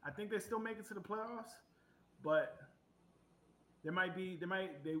division. I think they still make it to the playoffs, but they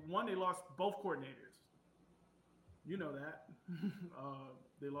lost both coordinators. You know that.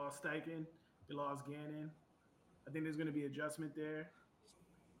 They lost Steichen, they lost Gannon. I think there's going to be adjustment there.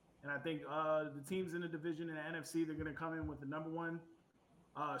 And I think the teams in the division in the NFC, they're going to come in with the number one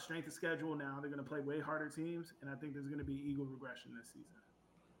strength of schedule now. They're going to play way harder teams, and I think there's going to be Eagle regression this season.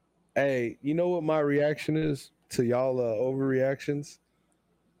 Hey, you know what my reaction is to y'all overreactions?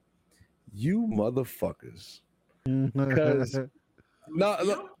 You motherfuckers. Because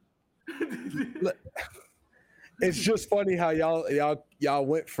it's just funny how y'all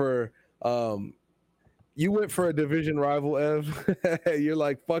went for you went for a division rival, Ev. You're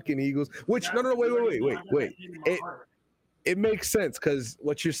like fucking Eagles. Which no, wait. It makes sense because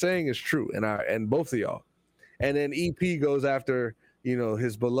what you're saying is true, and both of y'all. And then EP goes after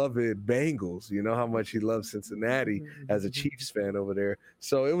his beloved Bengals. You know how much he loves Cincinnati as a Chiefs fan over there.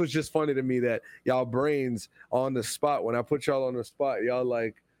 So it was just funny to me that y'all brains on the spot. When I put y'all on the spot, y'all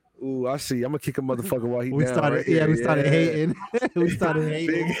like, ooh, I see. I'm gonna kick a motherfucker while he down. We started hating. We started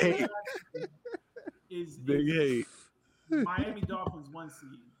hating. Big hate. Big hate. Miami Dolphins 1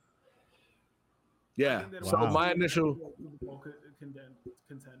 seed. Yeah. So Wow. my initial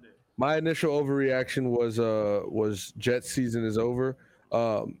overreaction was Jets season is over.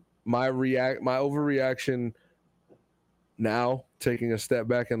 My overreaction now, taking a step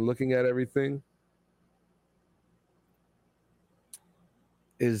back and looking at everything,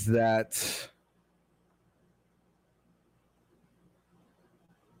 is that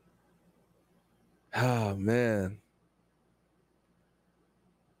oh man,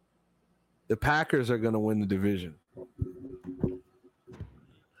 the Packers are going to win the division.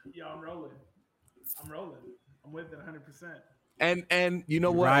 Yeah, I'm rolling. I'm with it 100%. And you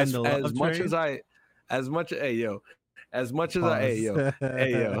know what? As much as I That was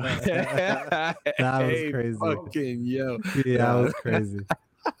crazy. Fucking yo. Yeah, that was crazy.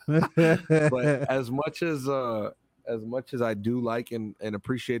 But as much as I do like and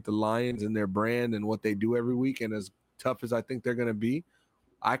appreciate the Lions and their brand and what they do every week, and as tough as I think they're going to be,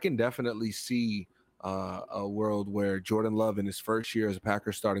 I can definitely see a world where Jordan Love in his first year as a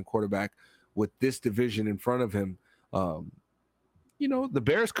Packers starting quarterback with this division in front of him, the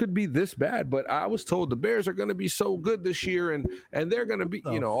Bears could be this bad, but I was told the Bears are going to be so good this year and they're going to be,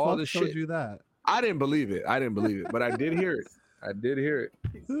 all this shit. You that? I didn't believe it, but I did hear it.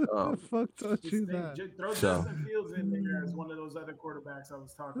 Who the fuck told you that? Throw Justin Fields in there as one of those other quarterbacks I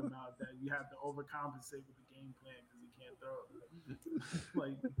was talking about that you have to overcompensate with the game plan because he can't throw.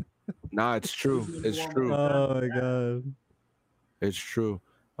 Nah, it's true. It's true. Oh my god, it's true.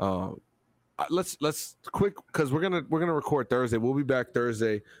 Let's quick because we're gonna record Thursday. We'll be back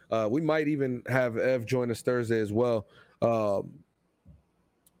Thursday. We might even have Ev join us Thursday as well.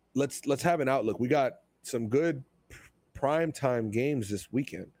 Let's have an outlook. We got some good prime time games this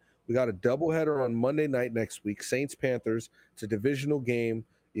weekend. We got a doubleheader on Monday night next week. Saints Panthers. It's a divisional game.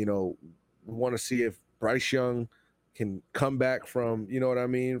 We want to see if Bryce Young can come back from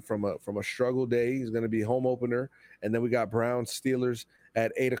from a struggle day. He's going to be home opener, and then we got Browns Steelers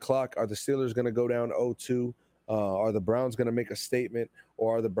at 8:00. Are the Steelers going to go down 0-2 Are the Browns going to make a statement,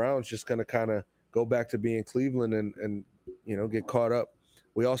 or are the Browns just going to kind of go back to being Cleveland and get caught up?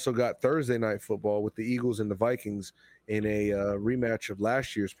 We also got Thursday night football with the Eagles and the Vikings in a rematch of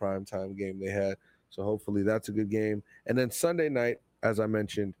last year's primetime game they had. So hopefully that's a good game. And then Sunday night, as I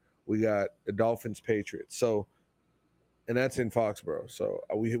mentioned, we got the Dolphins Patriots. So, and that's in Foxborough. So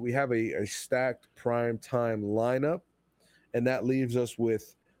we have a stacked primetime lineup, and that leaves us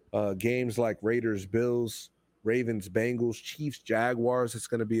with games like Raiders Bills, Ravens Bengals, Chiefs Jaguars. It's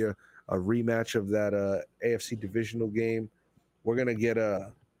going to be a rematch of that AFC divisional game. We're going to get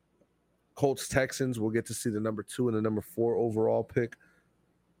a Colts Texans. We'll get to see the number 2 and the number 4 overall pick.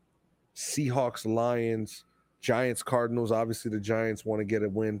 Seahawks Lions, Giants Cardinals. Obviously, the Giants want to get a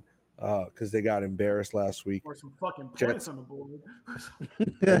win because they got embarrassed last week. Or some fucking points on the board.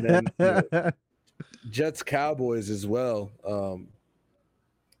 And then Jets Cowboys as well.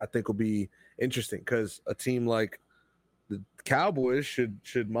 I think will be interesting because a team like the Cowboys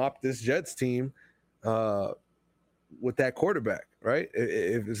should mop this Jets team with that quarterback, right?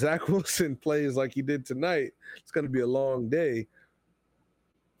 If Zach Wilson plays like he did tonight, it's going to be a long day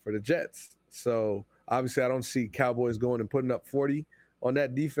for the Jets. So obviously I don't see Cowboys going and putting up 40 on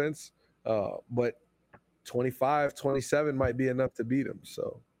that defense, but 25, 27 might be enough to beat them.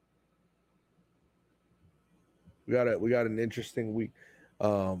 So we got an interesting week.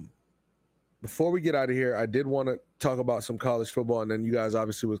 Before we get out of here, I did want to talk about some college football, and then you guys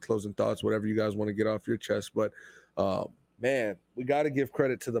obviously with closing thoughts, whatever you guys want to get off your chest. But man, we got to give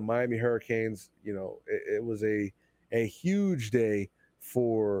credit to the Miami Hurricanes. It was a huge day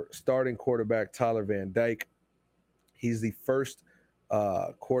for starting quarterback Tyler Van Dyke. He's the first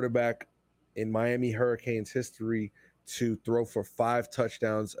quarterback in Miami Hurricanes history to throw for 5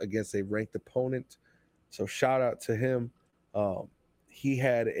 touchdowns against a ranked opponent. So shout out to him. He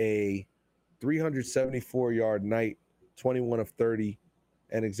had a 374-yard night, 21 of 30,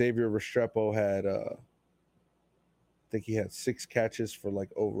 and Xavier Restrepo had I think he had 6 catches for like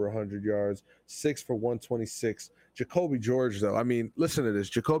over 100 yards, 6 for 126. Jacoby George, though, I mean, listen to this.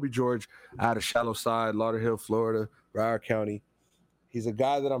 Jacoby George out of Shallow Side, Lauderhill, Florida, Broward County. He's a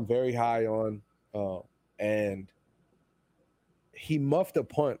guy that I'm very high on, and he muffed a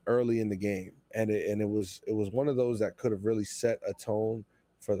punt early in the game, and it was one of those that could have really set a tone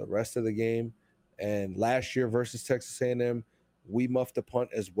for the rest of the game. And last year versus Texas A&M, we muffed a punt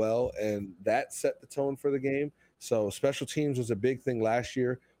as well, and that set the tone for the game. So special teams was a big thing last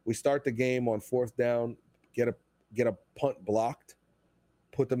year. We start the game on 4th down, get a punt blocked,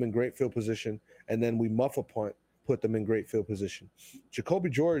 put them in great field position, and then we muff a punt, put them in great field position. Jacoby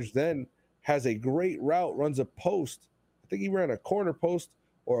George then has a great route, runs a post. I think he ran a corner post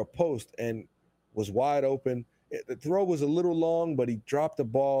or a post and was wide open. The throw was a little long, but he dropped the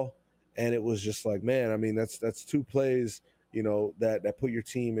ball, and it was just like, man, I mean, that's 2 plays, that put your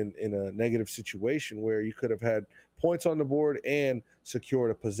team in a negative situation where you could have had points on the board and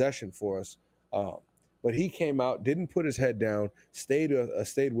secured a possession for us. But he came out, didn't put his head down, stayed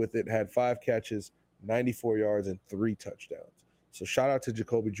with it, had 5 catches, 94 yards, and 3 touchdowns. So shout out to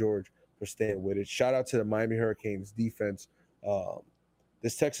Jacoby George for staying with it. Shout out to the Miami Hurricanes defense.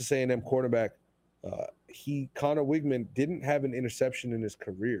 This Texas A&M quarterback, Connor Wigman didn't have an interception in his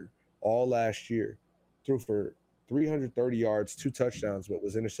career all last year. Threw for 330 yards, 2 touchdowns, but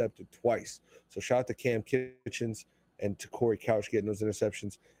was intercepted twice. So shout out to Cam Kitchens and to Corey Couch getting those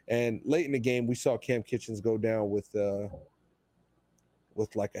interceptions. And late in the game, we saw Cam Kitchens go down with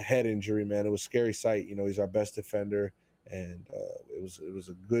like a head injury, man. It was a scary sight. He's our best defender, and it was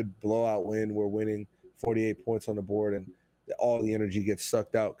a good blowout win. We're winning 48 points on the board, and all the energy gets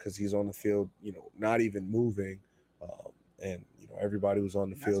sucked out because he's on the field, not even moving. And everybody was on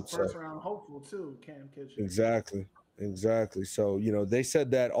the field. That's a first round hopeful too, Cam Kitchen. Exactly. So, they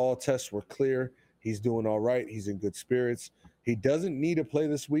said that all tests were clear. He's doing all right. He's in good spirits. He doesn't need to play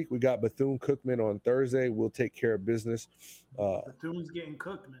this week. We got Bethune-Cookman on Thursday. We'll take care of business. Bethune's getting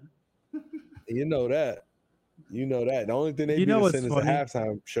cooked, man. You know that. The only thing they beat us in is the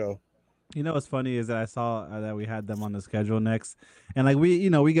halftime show. What's funny is that I saw that we had them on the schedule next, and like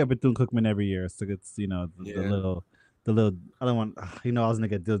we get Bethune-Cookman every year, so it's the little I don't want I was gonna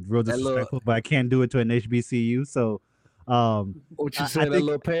get real disrespectful, but I can't do it to an HBCU. So, what you say? That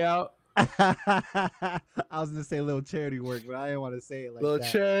little payout? I was gonna say a little charity work, but I didn't want to say it like little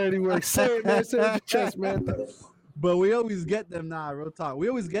that. Charity work. Say it, man. Say it with your chest, man. But we always get them real talk. We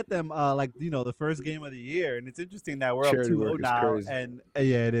always get them the first game of the year, and it's interesting that we're charity up 2-0 now, crazy. and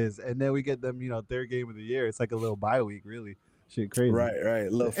yeah, it is. And then we get them, third game of the year. It's like a little bye week, really. Shit, crazy. Right. A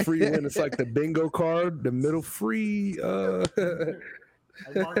little free win. It's like the bingo card, the middle free.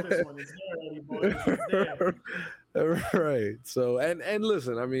 Like, mark this one. It's there already, boys. It's there. Right. So and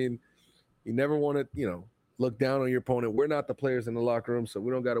listen, I mean, you never want to, look down on your opponent. We're not the players in the locker room, so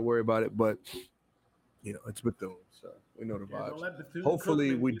we don't got to worry about it. But it's Bethune, so we know the Yeah, don't vibes. let Bethune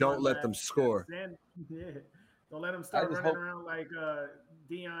Hopefully, Cookman we get don't on let that. them score. Yeah. Don't let them I start just running hope. around like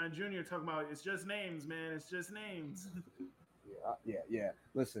Deion Jr. talking about it's just names, man. It's just names. Yeah.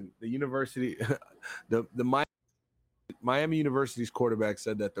 Listen, the university, the Miami University's quarterback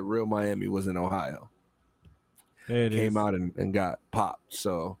said that the real Miami was in Ohio. There it Came is. out and got popped.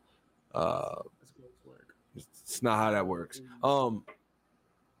 So Let's go to work. it's not how that works.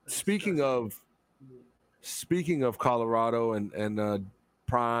 Speaking of Colorado and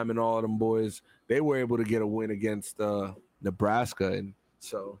Prime and all of them boys, they were able to get a win against Nebraska, and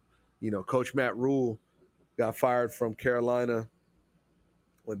so Coach Matt Rule got fired from Carolina,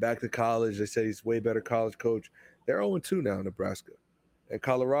 went back to college. They said he's way better college coach. They're 0-2 now, Nebraska, and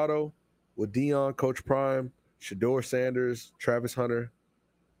Colorado with Dion, Coach Prime, Shador Sanders, Travis Hunter,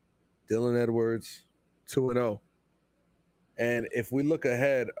 Dylan Edwards, 2-0. And if we look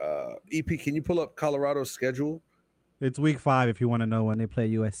ahead, EP, can you pull up Colorado's schedule? It's week 5 if you want to know when they play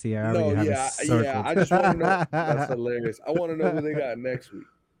USC. I already No, have it yeah. circled. I just want to know. That's hilarious. I want to know who they got next week.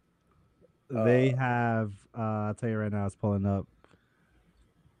 They have I'll tell you right now, it's pulling up.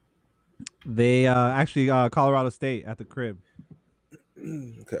 They actually Colorado State at the crib.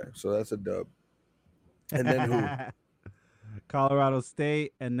 Okay, so that's a dub. And then who? Colorado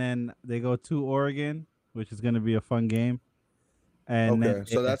State, and then they go to Oregon, which is going to be a fun game. And Okay, then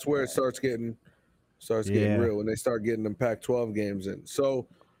so that's where it starts getting real when they start getting them Pac-12 games in. So,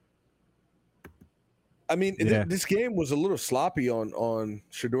 I mean, this game was a little sloppy on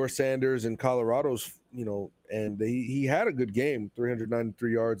Shador Sanders and Colorado's, and he had a good game,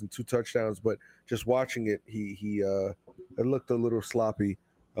 393 yards and 2 touchdowns, but just watching it, it looked a little sloppy.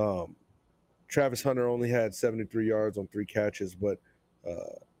 Travis Hunter only had 73 yards on 3 catches, but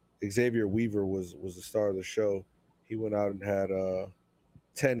Xavier Weaver was the star of the show. He went out and had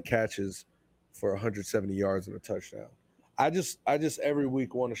 10 catches for 170 yards and a touchdown. I just every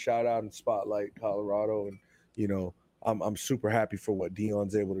week want to shout out and spotlight Colorado, and I'm super happy for what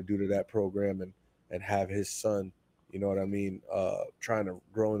Deion's able to do to that program and have his son, you know what I mean, trying to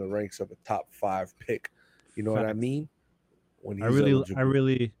grow in the ranks of a top 5 pick. You know what I mean? When he's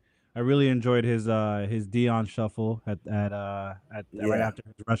I really enjoyed his Dion shuffle at right after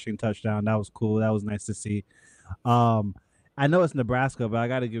his rushing touchdown. That was cool. That was nice to see. I know it's Nebraska, but I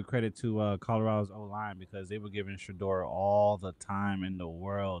got to give credit to Colorado's O-line because they were giving Shador all the time in the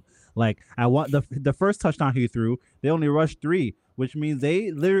world. Like I want the first touchdown he threw, they only rushed 3, which means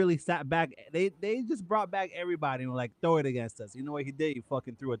they literally sat back. They just brought back everybody and were like, throw it against us. You know what he did? He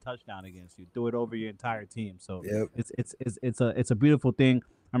fucking threw a touchdown against you. Threw it over your entire team. So it's a beautiful thing.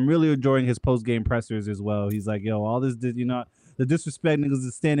 I'm really enjoying his post game pressers as well. He's like, yo, all this, the disrespect niggas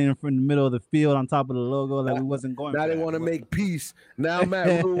is standing in front of the middle of the field on top of the logo like we wasn't going. Now for they that. want to make peace. Now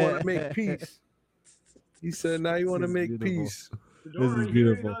Matt Rule want to make peace. He said, "Now you want to make peace." This is He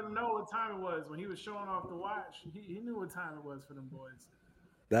beautiful. let him know what time it was when he was showing off the watch. He knew what time it was for them boys.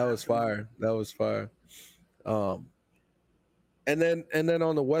 That was fire. That was fire. And then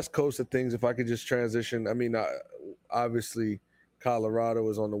on the West Coast of things, if I could just transition, I mean, obviously Colorado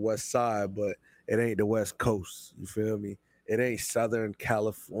is on the west side, but it ain't the West Coast. You feel me? It ain't Southern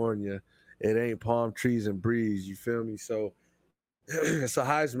California. It ain't palm trees and breeze. You feel me? So it's a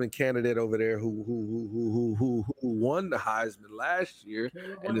Heisman candidate over there who won the Heisman last year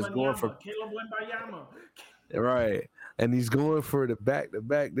and is going for Caleb Wembayama. Right, and he's going for the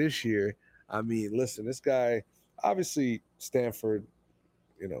back-to-back this year. I mean, listen, this guy, obviously Stanford,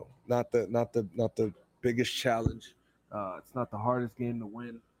 not the biggest challenge. It's not the hardest game to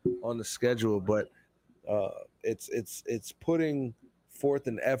win on the schedule, but it's putting forth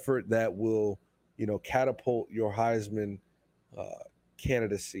an effort that will, catapult your Heisman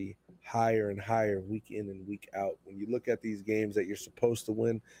candidacy higher and higher week in and week out. When you look at these games that you're supposed to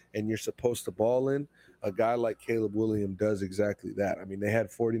win and you're supposed to ball in, a guy like Caleb Williams does exactly that. I mean, they had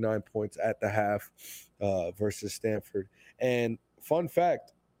 49 points at the half versus Stanford. And fun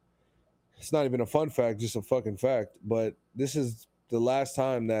fact, it's not even a fun fact, just a fucking fact, but this is the last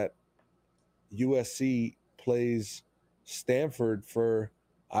time that USC plays Stanford for,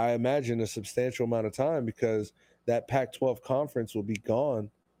 I imagine, a substantial amount of time, because that Pac-12 conference will be gone,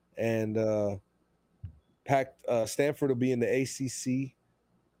 and Stanford will be in the ACC.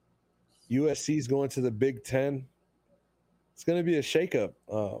 USC is going to the Big Ten. It's going to be a shakeup.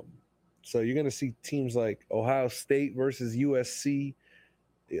 So you're going to see teams like Ohio State versus USC,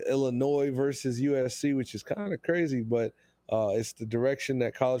 Illinois versus USC, which is kind of crazy, but It's the direction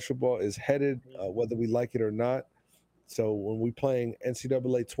that college football is headed, whether we like it or not. So when we playing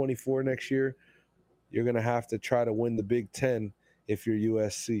NCAA 24 next year, you're gonna have to try to win the Big Ten if you're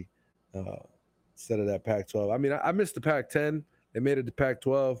USC uh, instead of that Pac-12. I mean, I missed the Pac-10. They made it to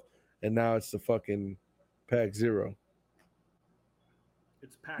Pac-12, and now it's the fucking Pac-0.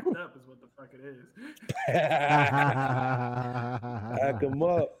 It's packed up, is what the fuck it is. Pack them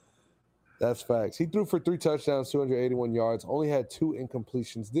up. That's facts. He threw for 3 touchdowns, 281 yards, only had 2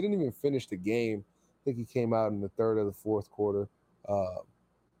 incompletions, didn't even finish the game. I think he came out in the third or the fourth quarter.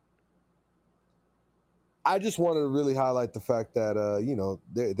 I just wanted to really highlight the fact that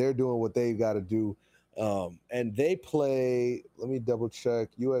they're doing what they've got to do, and they play. Let me double check.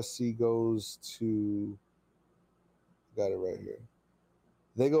 USC goes to. Got it right here.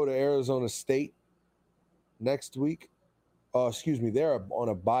 They go to Arizona State next week. Oh, excuse me. They're on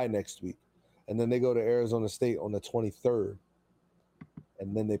a bye next week, and then they go to Arizona State on the 23rd,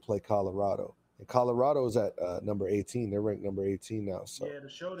 and then they play Colorado. And Colorado is at number 18. They're ranked number 18 now. So yeah, the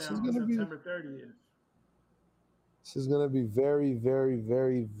showdown on September 30th. This is going to be very, very,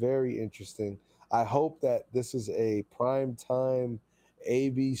 very, very interesting. I hope that this is a prime time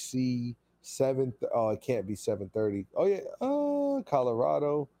ABC 7. Oh, it can't be 7:30. Oh yeah,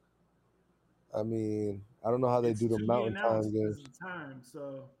 Colorado. I mean, I don't know how they do the Mountain Time games. Time,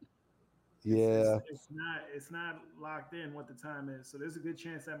 so yeah, it's not locked in what the time is. So there's a good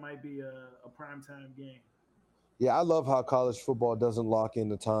chance that might be a prime time game. Yeah, I love how college football doesn't lock in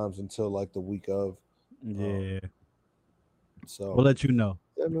the times until like the week of. Yeah. So we'll let you know.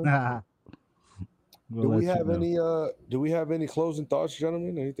 Yeah, do we have any closing thoughts,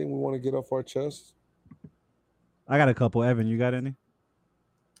 gentlemen? Anything we want to get off our chest? I got a couple. Evan, you got any?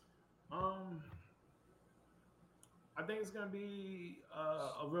 I think it's going to be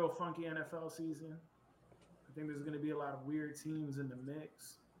a real funky NFL season. I think there's going to be a lot of weird teams in the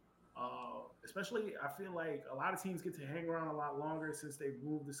mix. Especially, I feel like a lot of teams get to hang around a lot longer since they've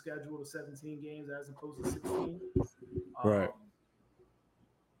moved the schedule to 17 games as opposed to 16. Right.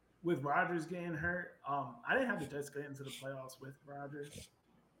 With Rodgers getting hurt, I didn't have the Jets get into the playoffs with Rodgers.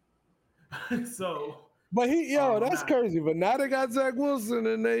 So, but that's crazy. But now they got Zach Wilson,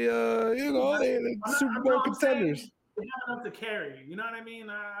 and they, they're Super Bowl contenders. They have enough to carry. You know what I mean?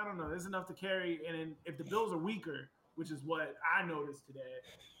 I don't know. There's enough to carry, and if the Bills are weaker, which is what I noticed today,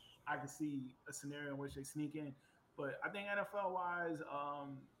 I could see a scenario in which they sneak in. But I think NFL-wise,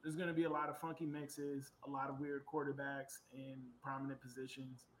 there's going to be a lot of funky mixes, a lot of weird quarterbacks in prominent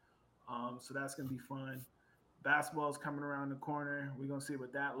positions. So that's going to be fun. Basketball's coming around the corner. We're going to see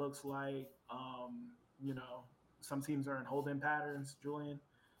what that looks like. Some teams are in holding patterns, Julian,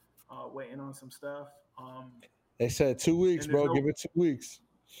 waiting on some stuff. They said 2 weeks, bro. Give it 2 weeks.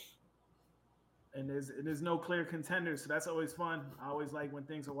 And there's no clear contender, so that's always fun. I always like when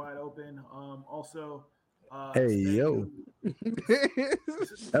things are wide open. Also, hey yo,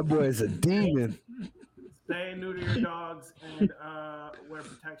 that boy is a demon. Stay neuter your dogs and wear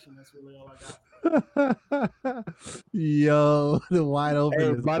protection. That's really all I got. Yo, the wide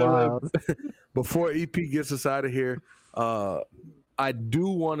open is wild. The way, before EP gets us out of here, I do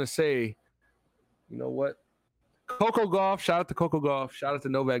want to say, you know what? Coco Gauff, shout out to Coco Gauff, shout out to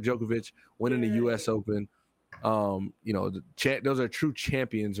Novak Djokovic winning the U.S. Open. Those are true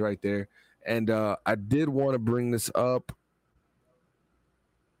champions right there. And I did want to bring this up.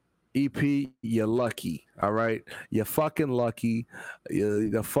 EP, you're lucky, all right? You're fucking lucky.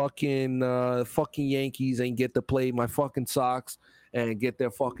 The fucking Yankees ain't get to play my fucking Sox and get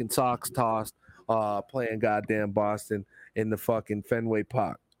their fucking socks tossed playing goddamn Boston in the fucking Fenway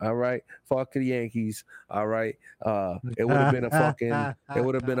Park. All right, fuck the Yankees. All right, it would have been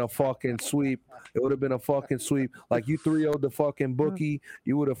a fucking sweep. It would have been a fucking sweep. Like you 3-0'd the fucking bookie,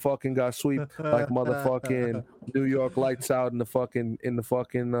 you would have fucking got sweep like motherfucking New York lights out in the fucking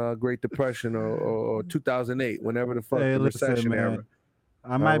Great Depression or 2008, whenever the fuck the recession era.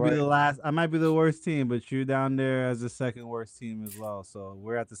 I might be the last. I might be the worst team, but you're down there as the second worst team as well. So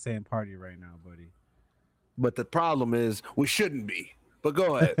we're at the same party right now, buddy. But the problem is we shouldn't be. But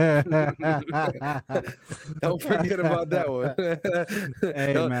go ahead. Don't forget about that one.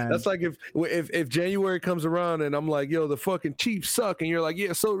 Hey, man. That's like if January comes around and I'm like, yo, the fucking Chiefs suck, and you're like,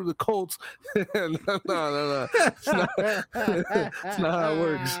 yeah, so do the Colts. No. It's not how it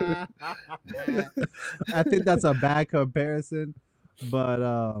works. I think that's a bad comparison, but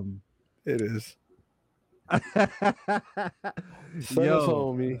it is.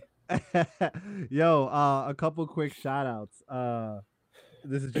 Homie. Yo, a couple quick shout outs.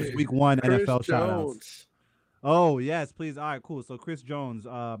 This is just week 1 NFL shout outs. Oh yes, please. All right, cool. So Chris Jones,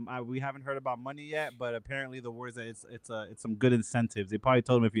 we haven't heard about money yet, but apparently the words that it's some good incentives. They probably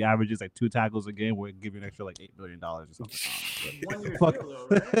told him if he averages like 2 tackles a game, we'll give you an extra like $8 million or something. I don't know, 1 year but deal though,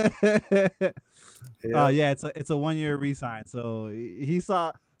 right? fuck. Yep. Yeah, it's a 1 year resign. So he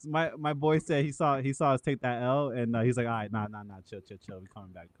saw my boy said he saw us take that L, and he's like, all right, nah, chill, we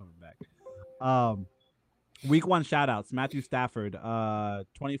coming back. Um, Week one shout outs. Matthew Stafford,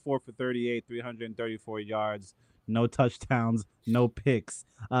 24 for 38, 334 yards, no touchdowns, no picks.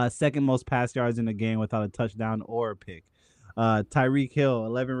 Second most pass yards in the game without a touchdown or a pick. Tyreek Hill,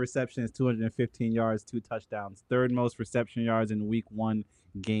 11 receptions, 215 yards, two touchdowns. Third most reception yards in week one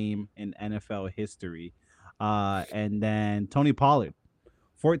game in NFL history. And then Tony Pollard,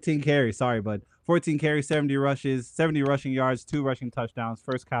 14 carries. Sorry, bud. 14 carries, 70 rushes, 70 rushing yards, two rushing touchdowns.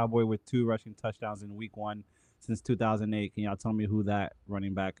 First Cowboy with two rushing touchdowns in week one since 2008. Can y'all tell me who that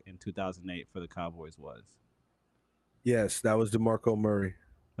running back in 2008 for the Cowboys was? Yes, that was DeMarco Murray.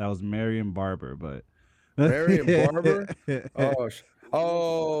 That was Marion Barber, but Marion Barber. Oh,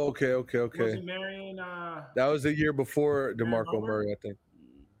 oh, okay, okay, Was okay. it Marion That was the year before Marion DeMarco Bumper? Murray, I think.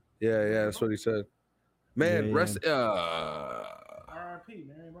 Yeah, yeah, that's what he said. yeah, Man, yeah, rest. RIP,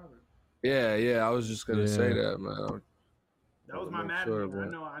 Marion Bumper. Yeah, yeah. I was just gonna say yeah, that, man. I That was want to my make Madden sure, year.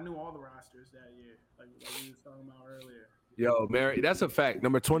 man. I knew all the rosters that year, like we was talking about earlier. Yo, Mary, that's a fact.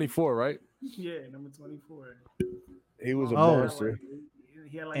 Number 24, right? Yeah, number 24. He was a Almost Oh, had like monster.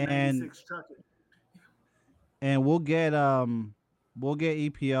 he had like and 96 trucking. and we'll get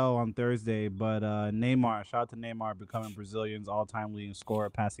EPO on Thursday, but Neymar, shout out to Neymar becoming Brazilian's all-time leading scorer,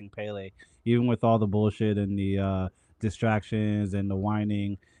 passing Pele. Even with all the bullshit and the distractions and the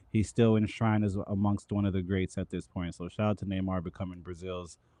whining, he's still enshrined as amongst one of the greats at this point. So shout out to Neymar becoming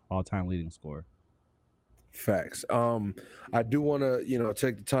Brazil's all-time leading scorer. Facts. I do want to,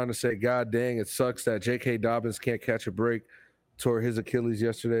 take the time to say, God dang, it sucks that J.K. Dobbins can't catch a break. Tore his Achilles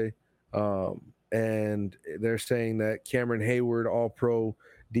yesterday. And they're saying that Cameron Hayward, all-pro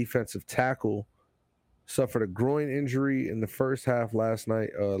defensive tackle, suffered a groin injury in the first half last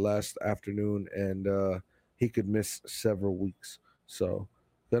afternoon, and he could miss several weeks. So,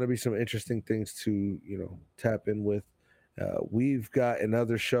 gonna be some interesting things to tap in with. We've got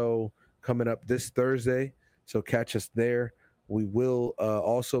another show coming up this Thursday, so catch us there. We will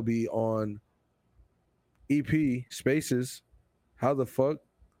also be on EP Spaces. How the fuck?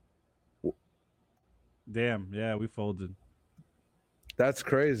 Damn, yeah, we folded. That's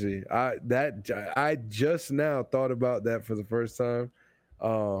crazy. I just now thought about that for the first time.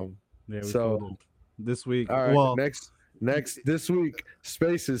 Um, Yeah, we so folded this week. all right, Well, next this week,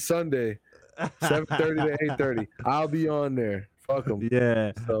 Spaces Sunday, 7:30 to 8:30. I'll be on there. Fuck them.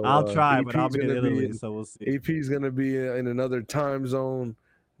 yeah, So I'll try, but I'll EP's be in gonna be Italy, in so we'll see. EP's gonna be in another time zone,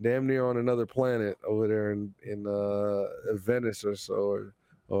 damn near on another planet over there in Venice or so,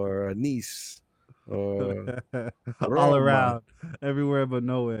 or Nice or All Roma. around, everywhere but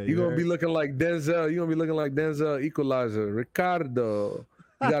nowhere. You're You gonna be heard? looking like Denzel. You're gonna be looking like Denzel Equalizer. Ricardo.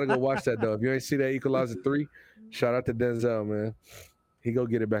 You gotta go watch that though. If you ain't see that Equalizer 3, shout out to Denzel, man. He go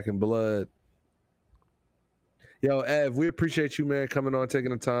get it back in blood. Yo, Ev, we appreciate you, man, coming on, taking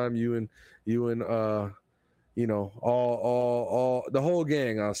the time. You and all the whole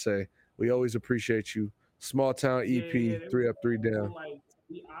gang, I'll say. We always appreciate you. Small town Yeah, EP, they three up, three were down. like to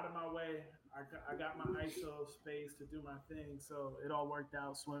be out of my way. I got my ISO space to do my thing, so it all worked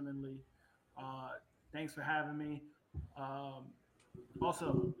out swimmingly. Uh, Thanks for having me. Um,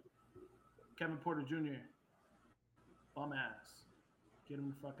 Also, Kevin Porter Jr. bum ass. Get him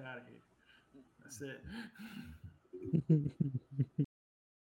the fuck out of here. That's it.